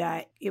knew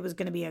that it was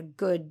going to be a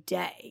good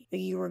day, that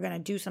you were going to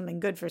do something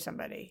good for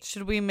somebody.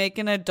 Should we make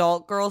an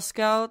adult Girl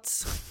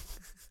Scouts?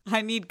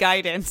 I need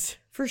guidance.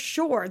 For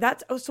sure.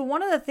 So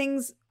one of the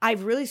things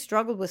I've really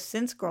struggled with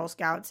since Girl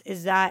Scouts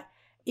is that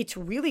it's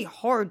really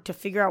hard to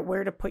figure out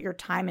where to put your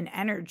time and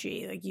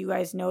energy. Like, you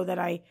guys know that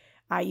I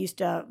used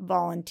to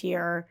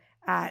volunteer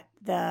at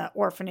the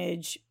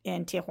orphanage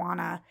in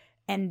Tijuana,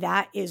 and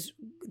that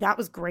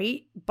was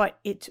great, but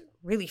it's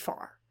really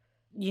far.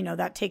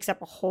 That takes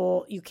up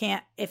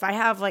if I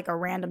have like a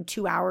random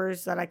 2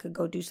 hours that I could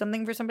go do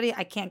something for somebody,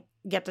 I can't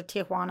get to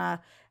Tijuana,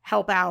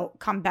 help out,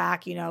 come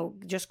back.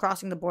 Just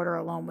crossing the border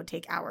alone would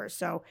take hours.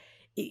 So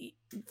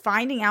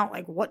finding out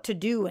like what to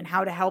do and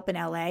how to help in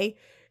LA,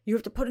 you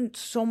have to put in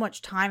so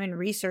much time and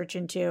research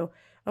into,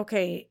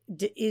 okay,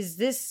 is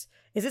this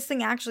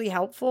thing actually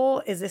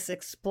helpful? Is this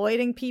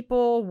exploiting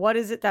people? What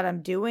is it that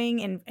I'm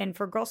doing? And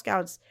for Girl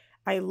Scouts,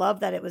 I love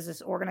that it was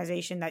this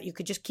organization that you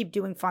could just keep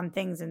doing fun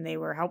things and they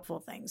were helpful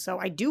things. So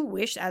I do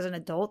wish as an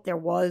adult there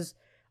was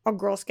a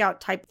Girl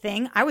Scout type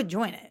thing. I would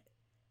join it.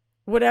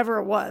 Whatever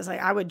it was, like,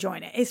 I would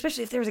join it.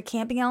 Especially if there was a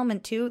camping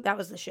element too. That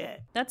was the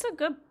shit. That's a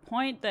good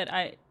point that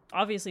I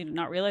obviously did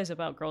not realize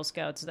about Girl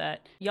Scouts,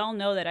 that y'all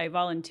know that I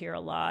volunteer a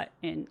lot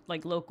in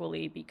like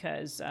locally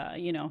because,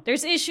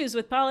 there's issues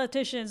with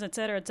politicians, et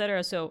cetera, et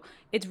cetera. So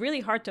it's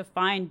really hard to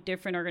find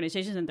different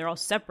organizations, and they're all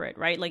separate,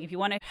 right? Like, if you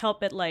want to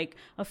help at like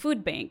a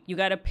food bank, you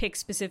got to pick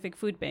specific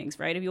food banks,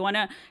 right? If you want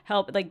to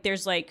help, like,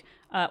 there's like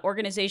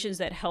organizations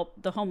that help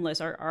the homeless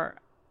or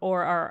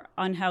our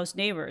unhoused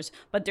neighbors,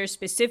 but they're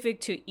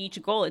specific to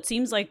each goal. It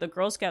seems like the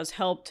Girl Scouts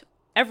helped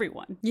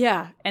everyone.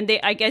 Yeah. And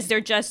I guess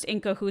they're just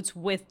in cahoots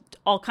with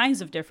all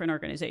kinds of different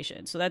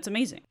organizations. So that's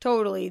amazing.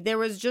 Totally. There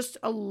was just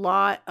a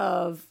lot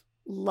of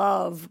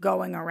love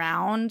going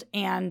around.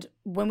 And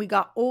when we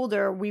got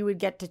older, we would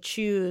get to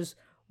choose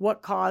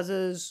what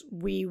causes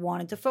we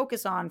wanted to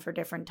focus on for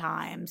different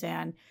times.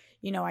 And,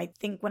 I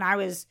think when I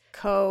was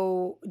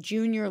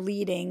co-junior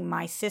leading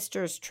my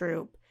sister's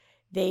troop,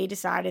 they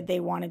decided they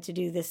wanted to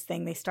do this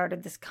thing. They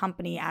started this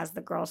company as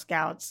the Girl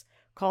Scouts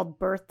called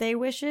Birthday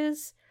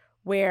Wishes,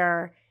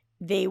 where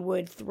they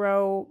would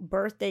throw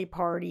birthday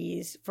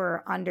parties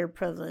for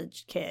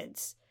underprivileged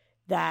kids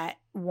that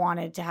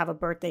wanted to have a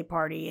birthday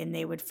party, and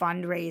they would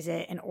fundraise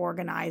it and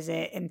organize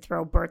it and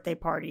throw birthday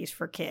parties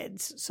for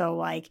kids. So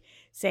like,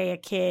 say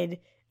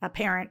a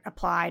parent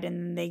applied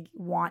and the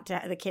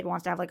kid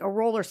wants to have like a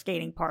roller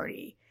skating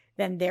party,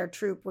 then their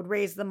troop would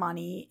raise the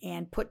money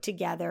and put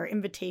together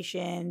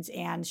invitations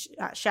and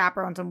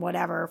chaperones and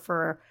whatever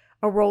for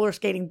a roller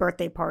skating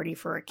birthday party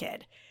for a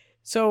kid.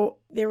 So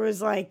there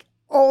was like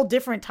all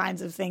different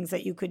kinds of things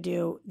that you could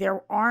do.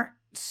 There aren't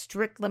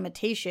strict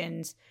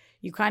limitations.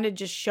 You kind of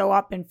just show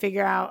up and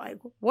figure out, like,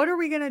 what are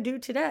we going to do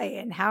today,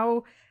 and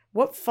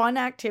what fun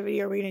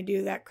activity are we going to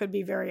do that could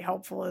be very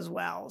helpful as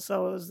well.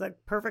 So it was the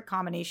perfect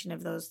combination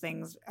of those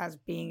things as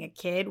being a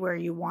kid, where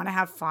you want to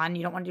have fun.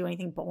 You don't want to do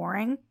anything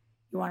boring.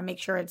 You want to make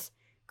sure it's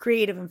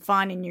creative and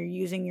fun and you're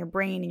using your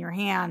brain and your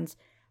hands,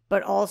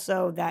 but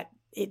also that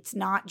it's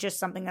not just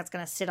something that's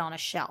going to sit on a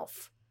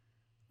shelf.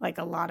 Like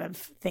a lot of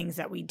things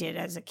that we did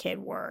as a kid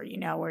were,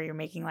 where you're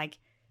making like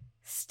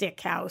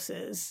stick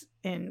houses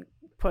and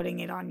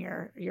putting it on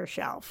your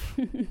shelf.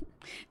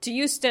 Do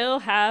you still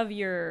have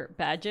your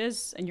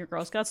badges and your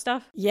Girl Scout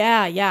stuff?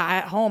 Yeah.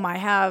 At home, I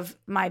have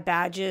my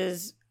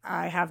badges.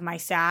 I have my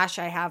sash.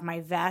 I have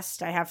my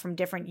vest. I have from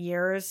different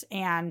years.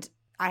 And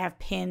I have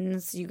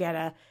pins. You get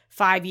a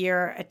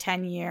 5-year, a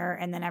 10-year,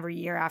 and then every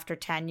year after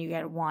 10, you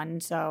get one.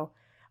 So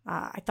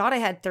I thought I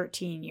had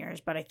 13 years,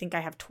 but I think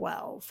I have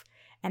 12.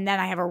 And then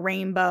I have a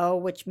rainbow,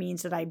 which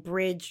means that I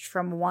bridged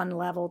from one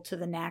level to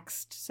the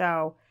next.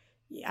 So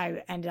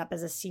I ended up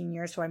as a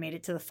senior, so I made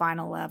it to the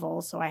final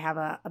level. So I have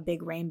a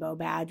big rainbow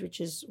badge,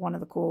 which is one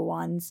of the cool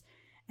ones.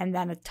 And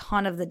then a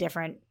ton of the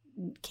different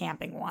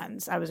camping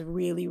ones. I was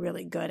really,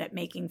 really good at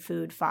making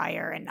food,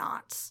 fire, and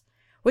knots,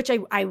 which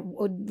I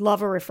would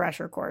love a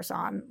refresher course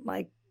on,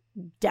 like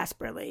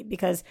desperately,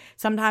 because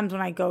sometimes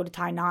when I go to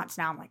tie knots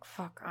now, I'm like,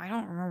 fuck, I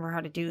don't remember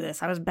how to do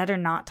this. I was better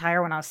knot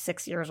tire when I was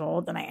 6 years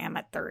old than I am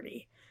at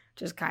 30.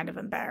 Which is kind of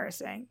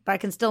embarrassing. But I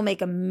can still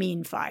make a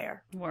mean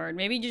fire. Word.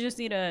 Maybe you just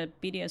need a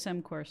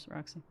BDSM course,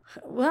 Roxy.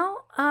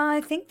 Well,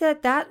 I think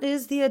that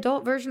is the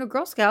adult version of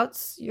Girl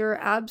Scouts. You're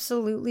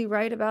absolutely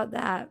right about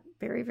that.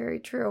 Very, very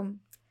true.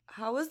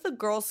 How is the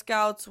Girl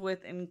Scouts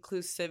with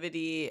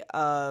inclusivity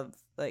of,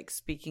 like,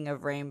 speaking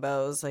of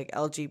rainbows, like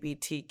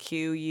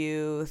LGBTQ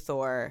youth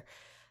or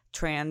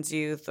trans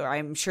youth? Or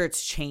I'm sure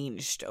it's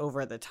changed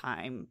over the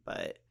time,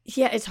 but...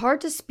 Yeah, it's hard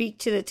to speak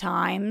to the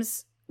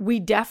times. We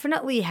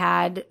definitely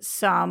had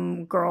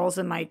some girls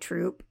in my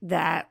troop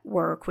that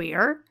were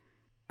queer.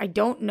 I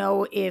don't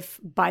know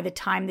if by the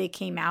time they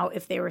came out,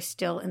 if they were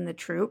still in the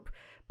troop,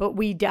 but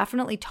we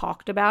definitely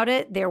talked about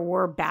it. There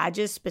were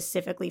badges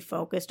specifically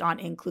focused on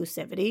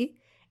inclusivity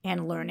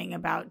and learning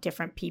about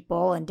different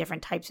people and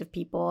different types of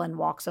people and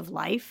walks of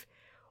life.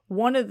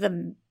 One of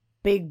the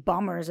big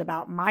bummers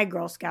about my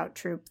Girl Scout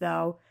troop,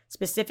 though,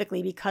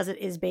 specifically because it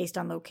is based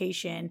on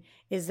location,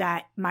 is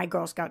that my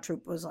Girl Scout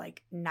troop was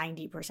like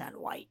 90%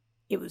 white.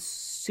 It was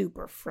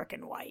super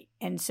freaking white.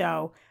 And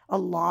so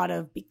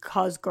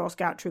because Girl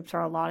Scout troops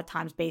are a lot of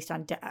times based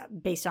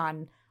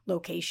on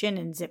location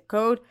and zip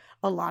code,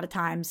 a lot of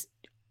times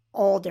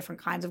all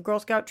different kinds of Girl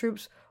Scout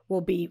troops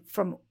will be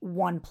from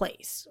one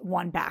place,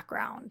 one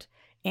background.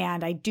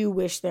 And I do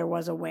wish there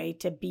was a way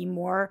to be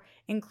more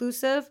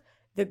inclusive.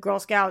 The Girl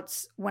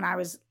Scouts, when I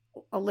was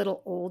a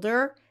little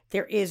older,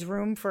 there is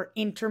room for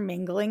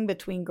intermingling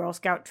between Girl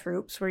Scout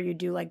troops, where you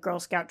do like Girl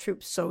Scout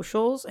troop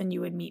socials and you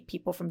would meet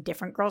people from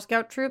different Girl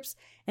Scout troops.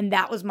 And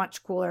that was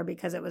much cooler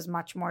because it was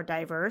much more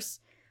diverse,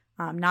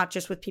 not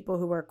just with people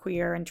who were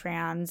queer and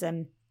trans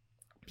and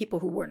people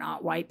who were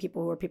not white,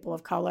 people who were people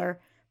of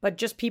color, but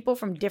just people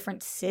from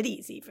different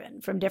cities,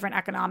 even from different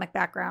economic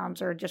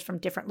backgrounds or just from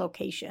different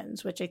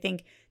locations, which I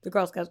think the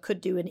Girl Scouts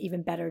could do an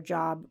even better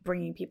job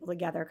bringing people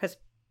together. Because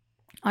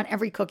on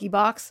every cookie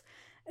box,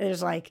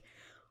 there's like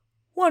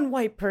one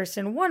white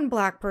person, one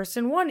black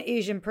person, one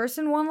Asian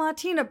person, one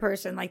Latina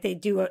person. Like they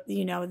do,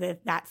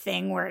 that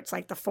thing where it's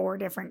like the 4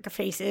 different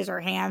faces or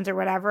hands or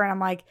whatever. And I'm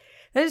like,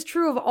 that is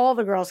true of all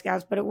the Girl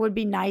Scouts, but it would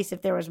be nice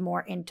if there was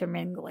more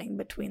intermingling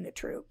between the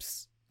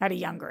troops at a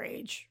younger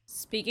age.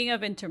 Speaking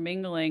of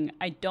intermingling,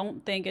 I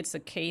don't think it's the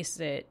case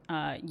that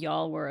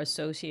y'all were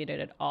associated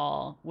at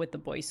all with the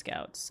Boy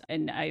Scouts.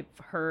 And I've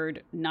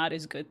heard not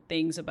as good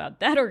things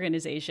about that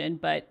organization,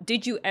 but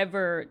did you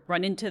ever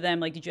run into them?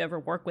 Like, did you ever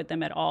work with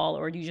them at all?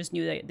 Or you just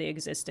knew that they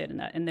existed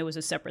and there was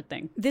a separate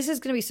thing? This is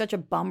going to be such a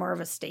bummer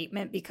of a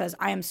statement because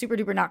I am super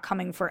duper not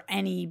coming for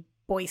any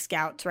Boy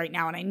Scouts right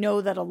now. And I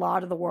know that a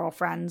lot of the Whirl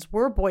friends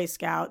were Boy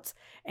Scouts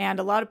and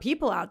a lot of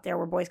people out there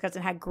were Boy Scouts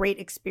and had great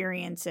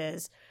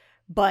experiences.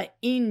 But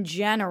in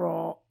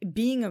general,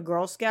 being a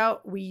Girl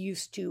Scout, we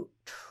used to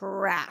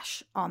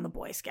trash on the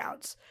Boy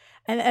Scouts.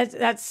 And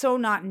that's so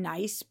not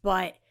nice.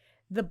 But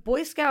the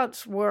Boy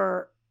Scouts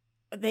talk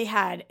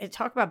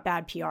about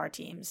bad PR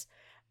teams.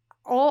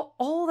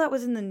 all that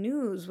was in the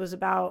news was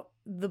about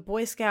the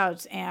Boy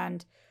Scouts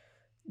and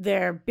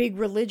their big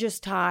religious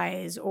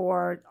ties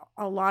or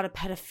a lot of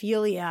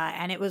pedophilia.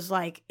 And it was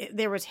like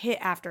there was hit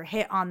after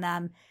hit on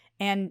them.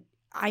 And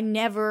I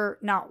never,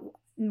 not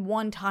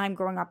one time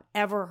growing up,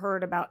 ever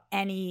heard about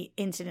any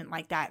incident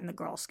like that in the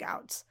Girl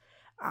Scouts.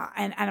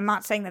 And I'm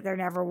not saying that there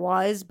never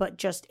was, but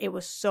just it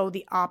was so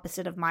the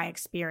opposite of my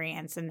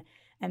experience.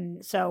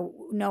 And so,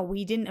 no,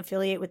 we didn't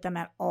affiliate with them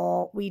at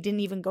all. We didn't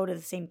even go to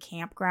the same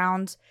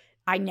campgrounds.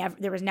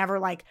 There was never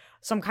like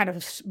some kind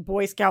of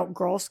Boy Scout,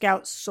 Girl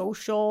Scout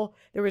social.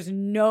 There was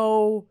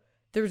no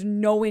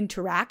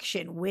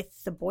interaction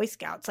with the Boy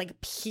Scouts, like,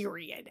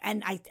 period.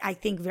 And I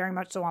think very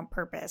much so on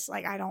purpose.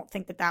 Like, I don't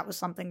think that was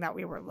something that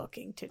we were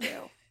looking to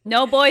do.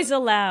 No boys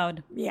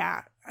allowed.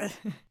 Yeah.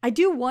 I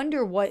do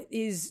wonder what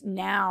is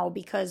now,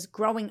 because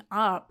growing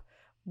up,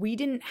 we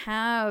didn't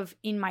have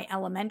in my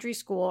elementary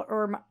school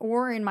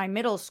or in my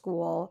middle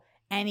school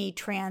any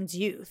trans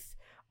youth,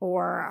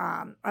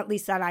 or at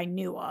least that I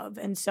knew of.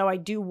 And so I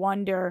do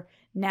wonder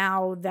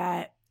now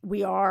that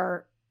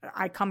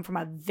I come from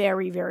a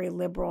very, very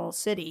liberal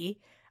city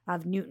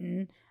of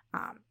Newton.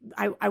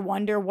 I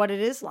wonder what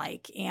it is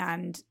like.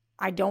 And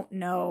I don't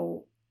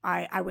know.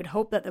 I would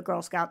hope that the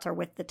Girl Scouts are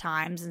with the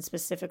times, and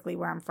specifically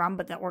where I'm from,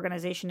 but the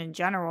organization in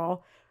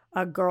general,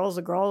 a girl's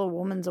a girl, a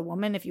woman's a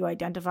woman. If you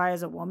identify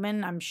as a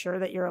woman, I'm sure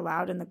that you're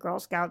allowed in the Girl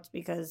Scouts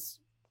because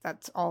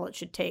that's all it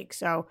should take.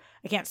 So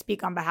I can't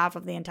speak on behalf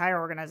of the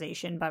entire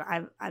organization, but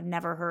I've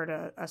never heard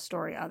a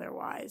story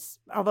otherwise,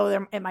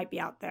 although it might be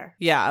out there.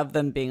 Yeah, of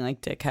them being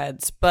like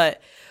dickheads. But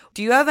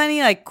do you have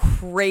any like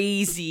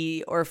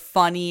crazy or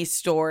funny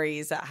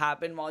stories that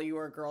happened while you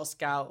were a Girl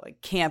Scout,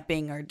 like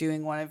camping or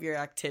doing one of your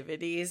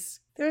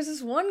activities? There's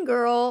this one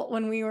girl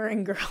when we were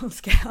in Girl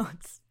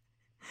Scouts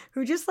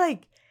who just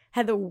like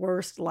had the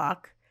worst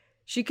luck.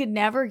 She could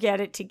never get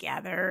it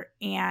together.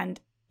 And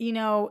you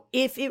know,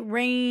 if it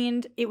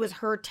rained, it was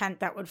her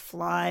tent that would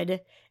flood.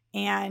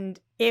 And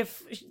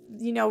if,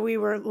 you know, we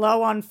were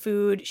low on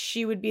food,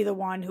 she would be the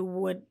one who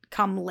would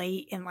come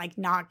late and like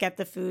not get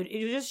the food.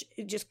 It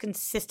just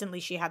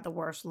consistently, she had the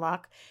worst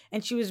luck.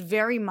 And she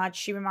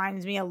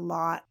reminds me a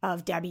lot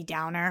of Debbie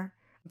Downer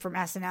from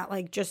SNL.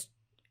 Like, just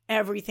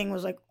everything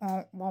was like,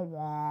 oh, wah,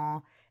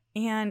 wah.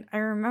 And I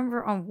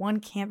remember on one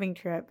camping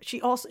trip,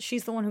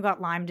 she's the one who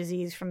got Lyme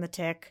disease from the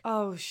tick.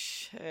 Oh,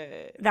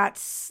 shit. That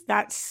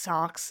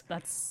sucks.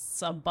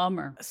 That's a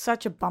bummer.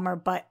 Such a bummer.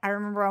 But I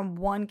remember on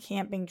one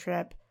camping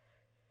trip,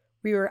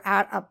 we were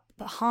at a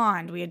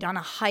pond. We had done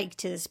a hike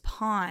to this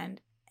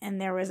pond,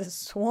 and there was a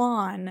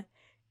swan,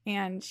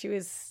 and she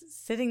was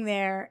sitting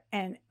there,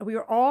 and we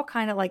were all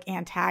kind of like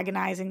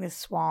antagonizing this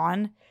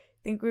swan.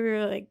 I think we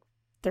were like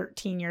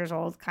 13 years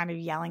old, kind of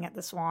yelling at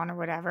the swan or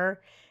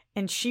whatever.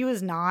 And she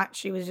was not.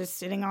 She was just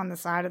sitting on the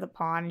side of the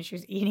pond, and she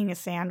was eating a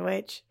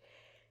sandwich.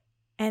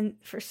 And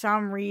for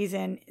some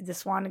reason, the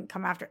swan didn't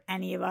come after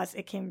any of us.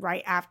 It came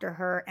right after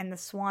her, and the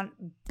swan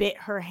bit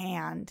her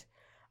hand.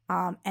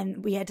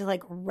 And we had to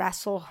like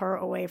wrestle her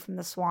away from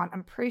the swan.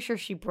 I'm pretty sure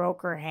she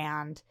broke her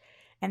hand.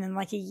 And then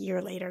like a year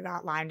later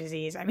got Lyme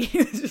disease. I mean,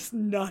 it was just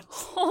nuts.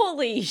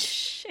 Holy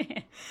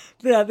shit.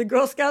 Yeah, the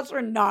Girl Scouts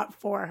were not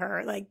for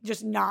her. Like,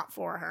 just not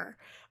for her.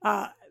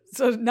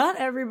 So not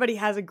everybody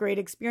has a great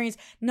experience.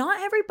 Not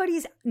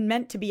everybody's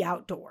meant to be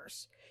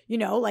outdoors. You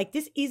know, like,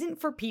 this isn't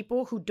for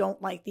people who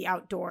don't like the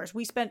outdoors.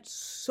 We spent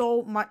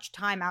so much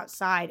time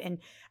outside, and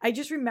I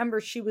just remember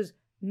she was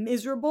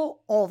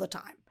miserable all the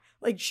time.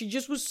 Like, she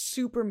just was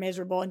super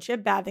miserable, and she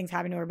had bad things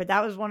happen to her, but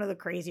that was one of the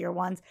crazier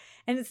ones.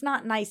 And it's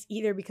not nice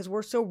either, because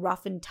we're so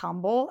rough and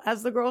tumble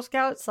as the Girl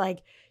Scouts.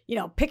 Like, you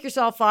know, pick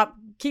yourself up,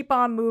 keep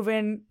on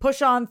moving,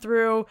 push on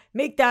through,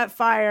 make that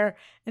fire.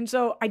 And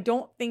so I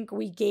don't think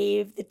we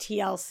gave the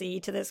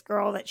TLC to this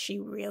girl that she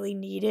really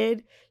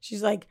needed.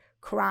 She's like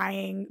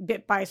crying,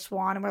 bit by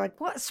swan, and we're like,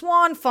 what?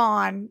 Swan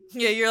fawn?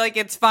 Yeah, you're like,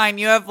 it's fine.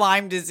 You have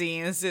Lyme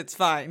disease. It's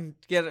fine.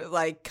 Get it,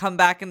 like, come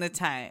back in the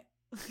tent.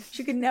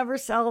 She could never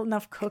sell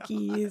enough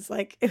cookies.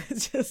 Like, it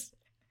was just,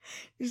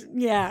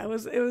 yeah, it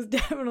was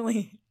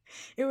definitely,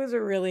 it was a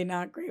really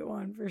not great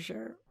one for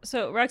sure.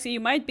 So, Roxy, you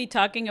might be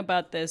talking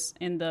about this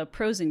in the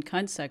pros and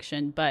cons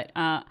section, but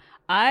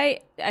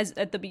as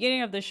at the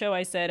beginning of the show,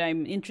 I said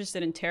I'm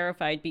interested and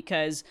terrified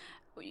because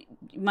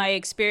my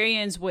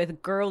experience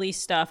with girly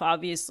stuff,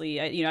 obviously,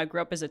 I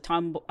grew up as a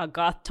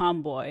goth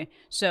tomboy.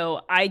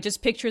 So I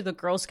just picture the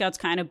Girl Scouts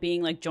kind of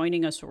being like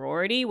joining a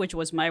sorority, which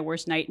was my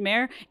worst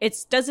nightmare.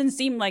 It doesn't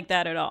seem like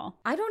that at all.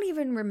 I don't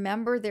even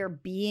remember there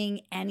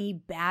being any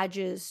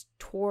badges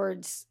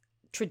towards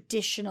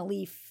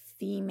traditionally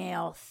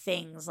female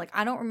things. Like,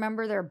 I don't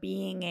remember there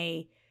being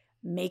a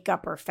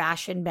makeup or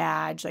fashion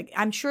badge. Like,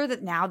 I'm sure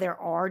that now there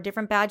are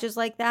different badges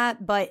like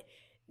that, but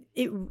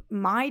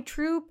my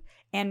troop,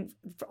 and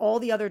for all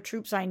the other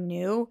troops I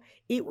knew,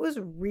 it was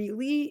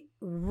really,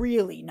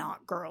 really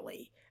not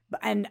girly.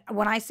 And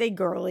when I say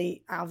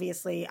girly,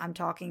 obviously I'm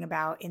talking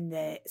about in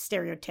the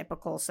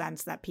stereotypical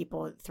sense that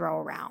people throw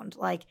around.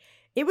 Like,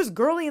 it was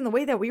girly in the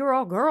way that we were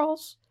all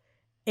girls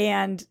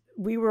and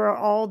we were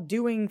all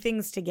doing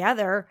things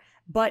together,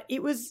 but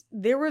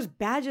there was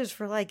badges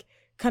for like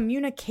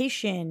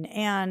communication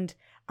and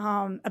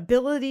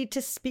ability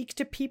to speak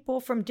to people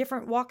from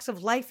different walks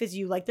of life as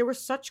you. Like, there were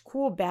such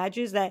cool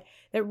badges that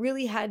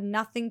really had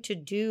nothing to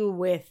do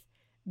with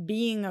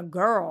being a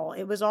girl.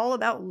 It was all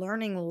about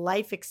learning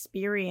life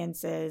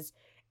experiences,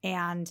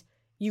 and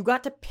you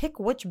got to pick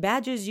which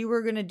badges you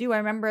were going to do. I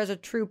remember as a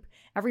troop,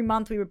 every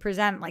month we would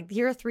present, like,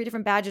 here are 3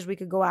 different badges we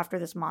could go after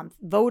this month.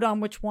 Vote on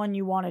which one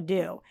you want to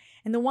do.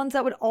 And the ones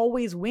that would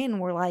always win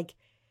were like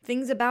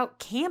things about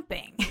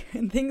camping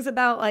and things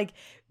about like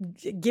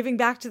giving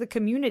back to the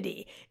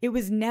community. It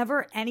was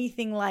never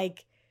anything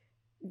like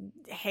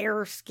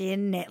hair,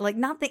 skin, like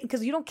nothing,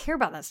 because you don't care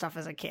about that stuff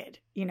as a kid.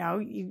 You know,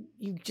 you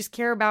just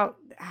care about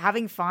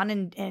having fun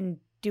and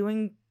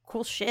doing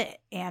cool shit.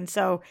 And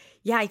so,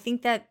 yeah, I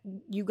think that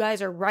you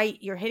guys are right.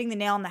 You're hitting the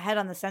nail on the head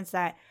on the sense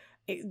that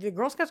the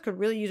Girl Scouts could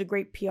really use a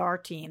great PR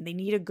team. They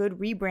need a good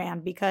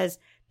rebrand because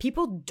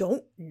people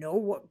don't know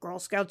what Girl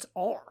Scouts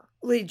are.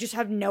 They just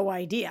have no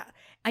idea.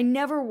 I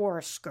never wore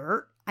a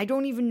skirt. I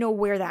don't even know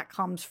where that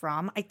comes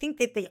from. I think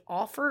that they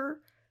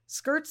offer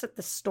skirts at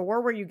the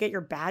store where you get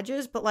your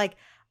badges, but like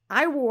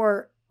I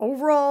wore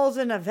overalls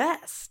and a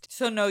vest.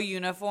 So no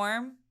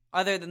uniform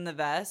other than the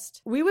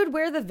vest? We would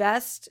wear the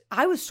vest.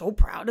 I was so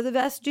proud of the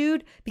vest,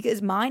 dude,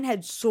 because mine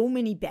had so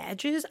many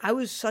badges. I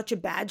was such a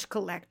badge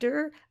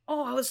collector.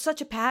 Oh, I was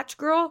such a patch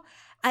girl.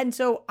 And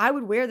so I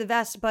would wear the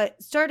vest,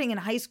 but starting in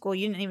high school,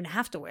 you didn't even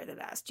have to wear the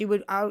vest. You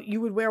would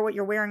wear what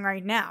you're wearing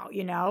right now,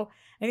 you know?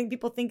 I think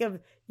people think of,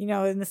 you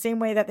know, in the same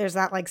way that there's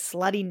that like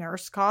slutty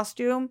nurse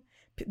costume,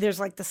 there's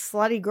like the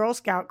slutty Girl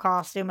Scout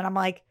costume. And I'm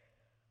like,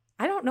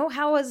 I don't know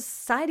how as a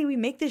society we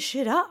make this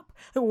shit up.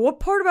 Like, what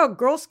part about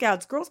Girl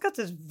Scouts? Girl Scouts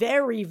is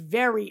very,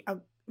 very,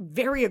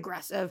 very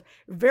aggressive,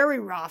 very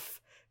rough.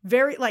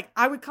 Very, like,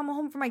 I would come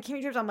home from my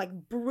camping trips, I'm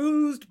like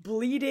bruised,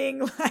 bleeding,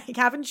 like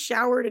haven't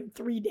showered in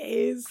 3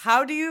 days.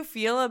 How do you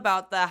feel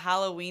about the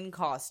Halloween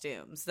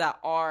costumes that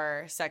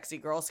are sexy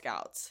Girl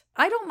Scouts?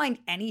 I don't mind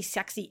any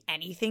sexy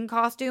anything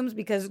costumes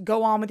because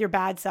go on with your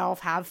bad self,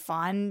 have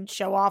fun,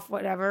 show off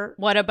whatever.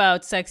 What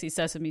about sexy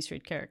Sesame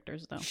Street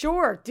characters, though?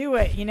 Sure, do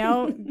it, you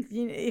know?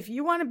 If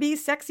you want to be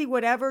sexy,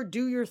 whatever,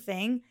 do your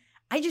thing.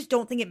 I just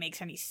don't think it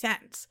makes any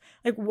sense.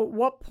 Like,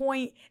 what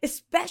point,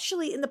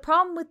 especially, and the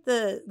problem with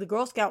the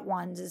Girl Scout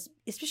ones is,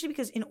 especially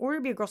because in order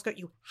to be a Girl Scout,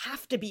 you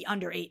have to be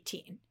under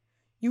 18.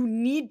 You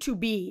need to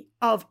be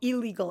of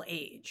illegal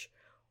age.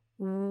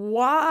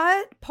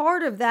 What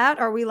part of that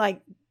are we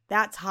like,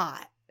 that's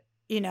hot?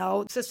 You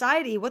know,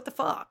 society, what the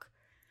fuck?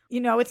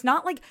 You know, it's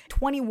not like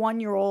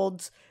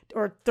 21-year-olds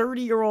or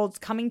 30-year-olds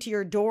coming to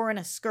your door in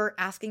a skirt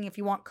asking if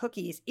you want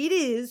cookies. It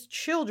is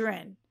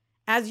children.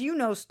 As you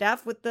know,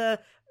 Steph, with the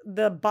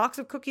box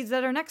of cookies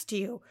that are next to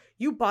you.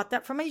 You bought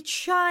that from a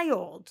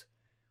child.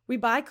 We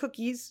buy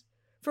cookies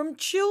from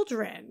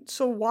children.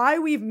 So why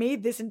we've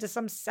made this into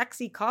some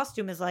sexy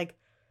costume is like,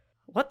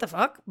 what the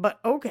fuck? But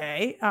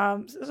okay.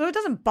 So it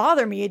doesn't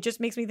bother me. It just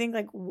makes me think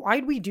like,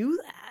 why'd we do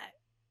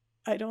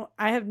that?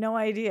 I have no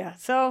idea.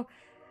 So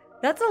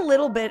that's a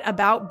little bit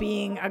about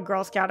being a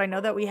Girl Scout. I know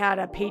that we had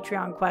a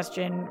Patreon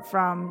question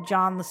from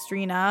John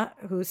Lestrina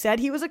who said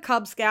he was a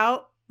Cub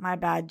Scout. My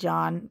bad,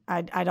 John.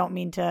 I don't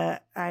mean to.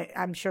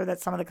 I'm sure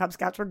that some of the Cub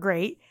Scouts were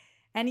great.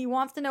 And he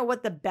wants to know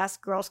what the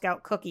best Girl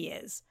Scout cookie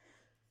is.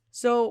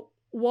 So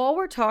while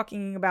we're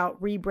talking about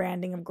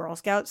rebranding of Girl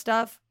Scout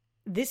stuff,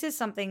 this is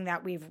something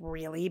that we've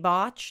really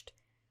botched.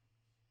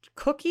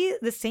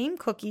 The same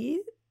cookie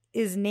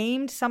is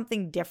named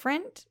something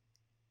different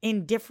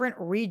in different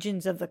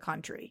regions of the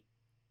country.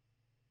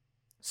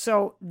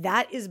 So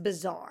that is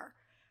bizarre.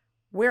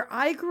 Where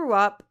I grew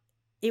up,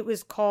 it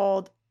was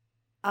called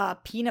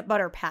peanut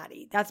butter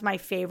patty. That's my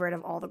favorite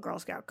of all the Girl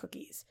Scout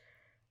cookies.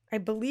 I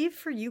believe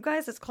for you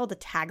guys, it's called a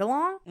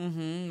tag-along.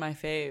 Mm-hmm, my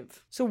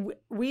fave. So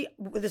we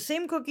the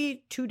same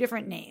cookie, 2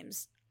 different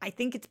names. I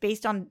think it's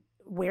based on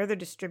where they're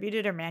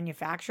distributed or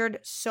manufactured.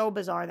 So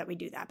bizarre that we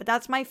do that. But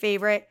that's my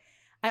favorite.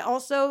 I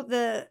also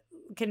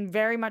can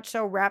very much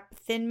so rep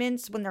Thin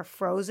Mints when they're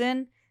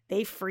frozen.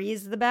 They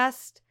freeze the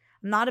best.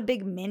 I'm not a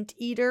big mint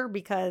eater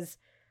because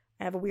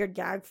I have a weird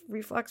gag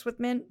reflex with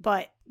mint,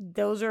 but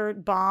those are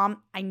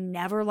bomb. I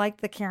never liked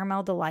the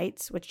Caramel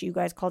Delights, which you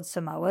guys called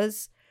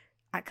Samoas,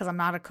 because I'm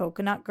not a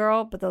coconut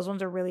girl, but those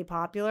ones are really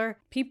popular.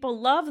 People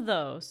love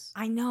those.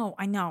 I know.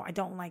 I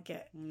don't like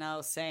it.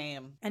 No,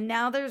 same. And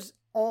now there's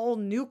all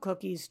new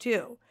cookies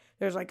too.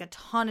 There's like a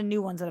ton of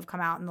new ones that have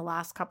come out in the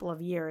last couple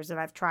of years that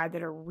I've tried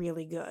that are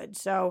really good.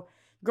 So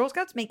Girl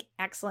Scouts make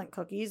excellent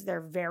cookies. They're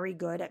very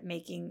good at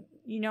making,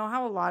 you know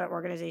how a lot of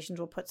organizations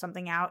will put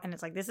something out and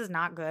it's like, this is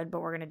not good,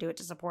 but we're going to do it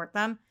to support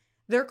them.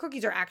 Their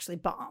cookies are actually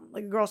bomb.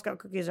 Like Girl Scout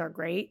cookies are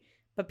great,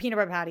 but peanut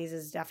butter patties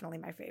is definitely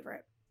my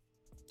favorite.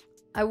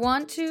 I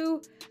want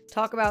to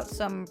talk about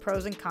some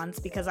pros and cons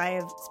because I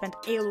have spent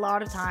a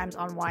lot of times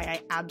on why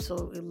I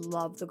absolutely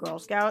love the Girl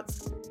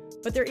Scouts.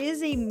 But there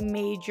is a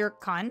major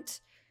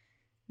cunt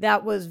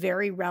that was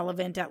very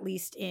relevant, at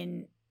least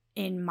in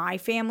my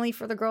family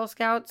for the Girl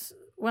Scouts.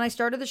 When I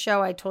started the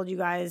show, I told you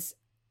guys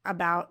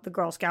about the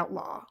Girl Scout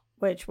law,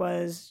 which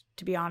was,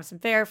 to be honest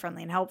and fair,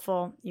 friendly and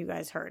helpful. You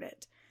guys heard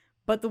it.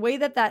 But the way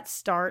that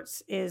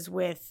starts is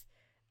with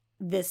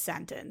this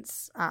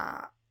sentence.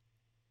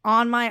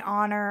 On my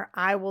honor,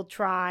 I will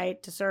try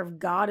to serve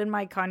God and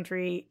my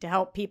country, to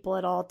help people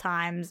at all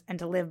times, and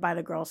to live by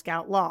the Girl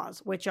Scout laws,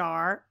 which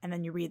are, and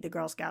then you read the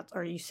Girl Scouts,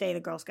 or you say the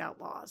Girl Scout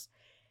laws.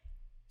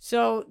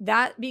 So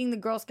that being the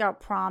Girl Scout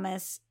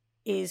promise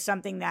is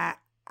something that,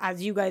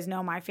 as you guys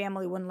know, my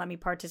family wouldn't let me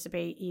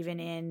participate even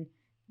in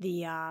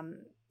the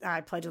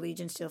I pledge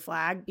allegiance to the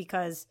flag,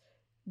 because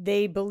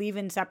they believe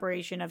in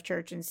separation of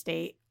church and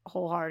state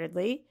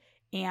wholeheartedly.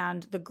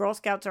 And the Girl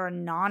Scouts are a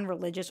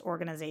non-religious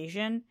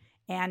organization.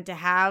 And to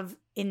have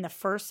in the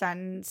first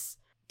sentence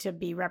to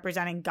be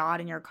representing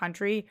God in your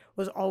country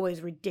was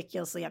always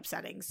ridiculously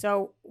upsetting.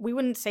 So we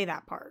wouldn't say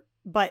that part,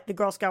 but the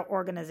Girl Scout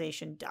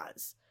organization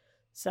does.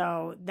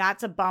 So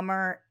that's a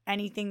bummer.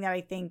 Anything that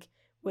I think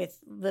with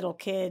little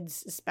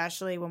kids,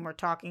 especially when we're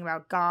talking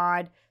about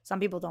God, some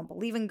people don't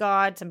believe in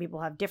God, some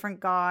people have different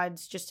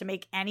gods, just to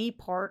make any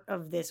part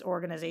of this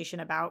organization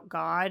about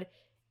God,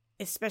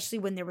 especially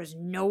when there was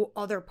no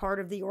other part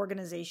of the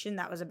organization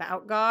that was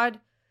about God,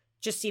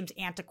 just seems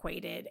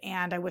antiquated,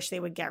 and I wish they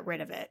would get rid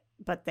of it,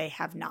 but they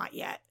have not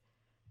yet.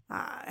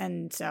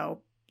 And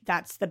so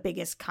that's the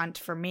biggest cunt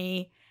for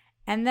me.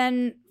 And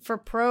then for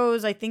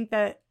pros, I think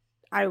that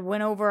I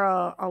went over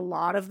a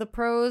lot of the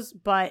pros,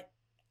 but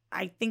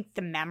I think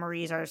the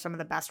memories are some of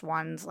the best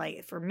ones.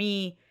 Like for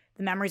me,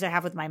 the memories I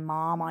have with my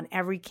mom on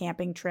every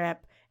camping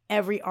trip,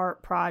 every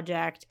art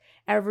project,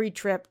 every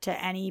trip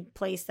to any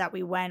place that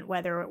we went,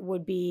 whether it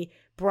would be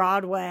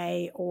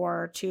Broadway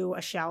or to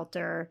a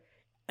shelter.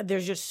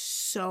 There's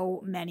just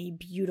so many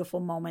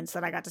beautiful moments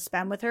that I got to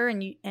spend with her,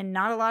 and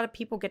not a lot of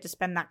people get to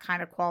spend that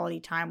kind of quality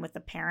time with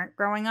a parent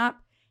growing up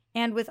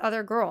and with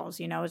other girls.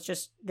 You know, it's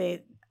just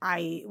when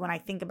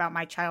I think about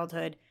my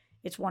childhood,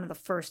 it's one of the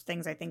first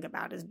things I think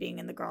about is being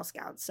in the Girl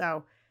Scouts.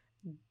 So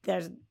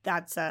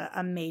that's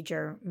a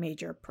major,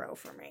 major pro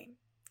for me.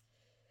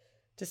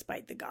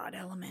 Despite the God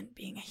element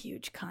being a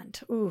huge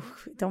cunt. Ooh,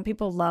 don't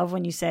people love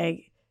when you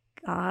say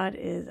God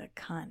is a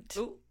cunt?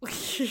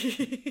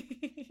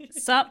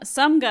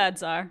 Some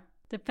gods are,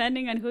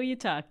 depending on who you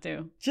talk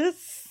to.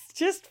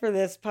 Just for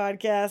this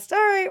podcast. All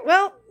right,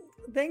 well,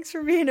 thanks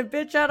for being a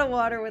bitch out of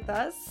water with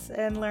us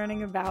and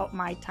learning about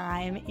my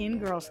time in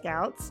Girl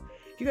Scouts.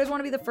 If you guys want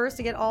to be the first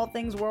to get all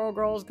things Whirl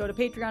Girls, go to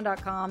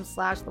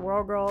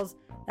patreon.com/thewhirlgirls.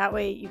 That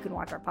way you can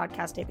watch our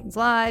podcast tapings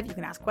live, you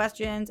can ask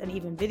questions, and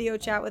even video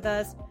chat with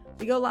us.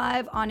 We go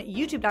live on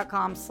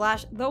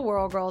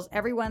youtube.com/thewhirlgirls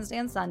every Wednesday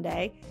and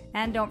Sunday.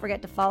 And don't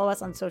forget to follow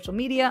us on social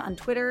media, on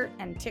Twitter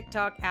and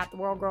TikTok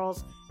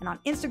 @thewhirlgirls, and on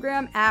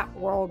Instagram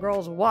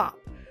 @whirlgirlswap.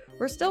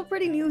 We're still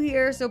pretty new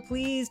here, so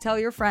please tell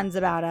your friends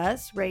about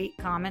us, rate,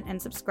 comment,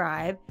 and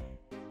subscribe.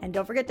 And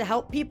don't forget to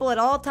help people at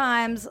all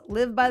times,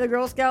 live by the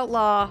Girl Scout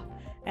law,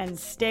 and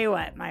stay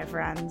wet, my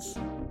friends.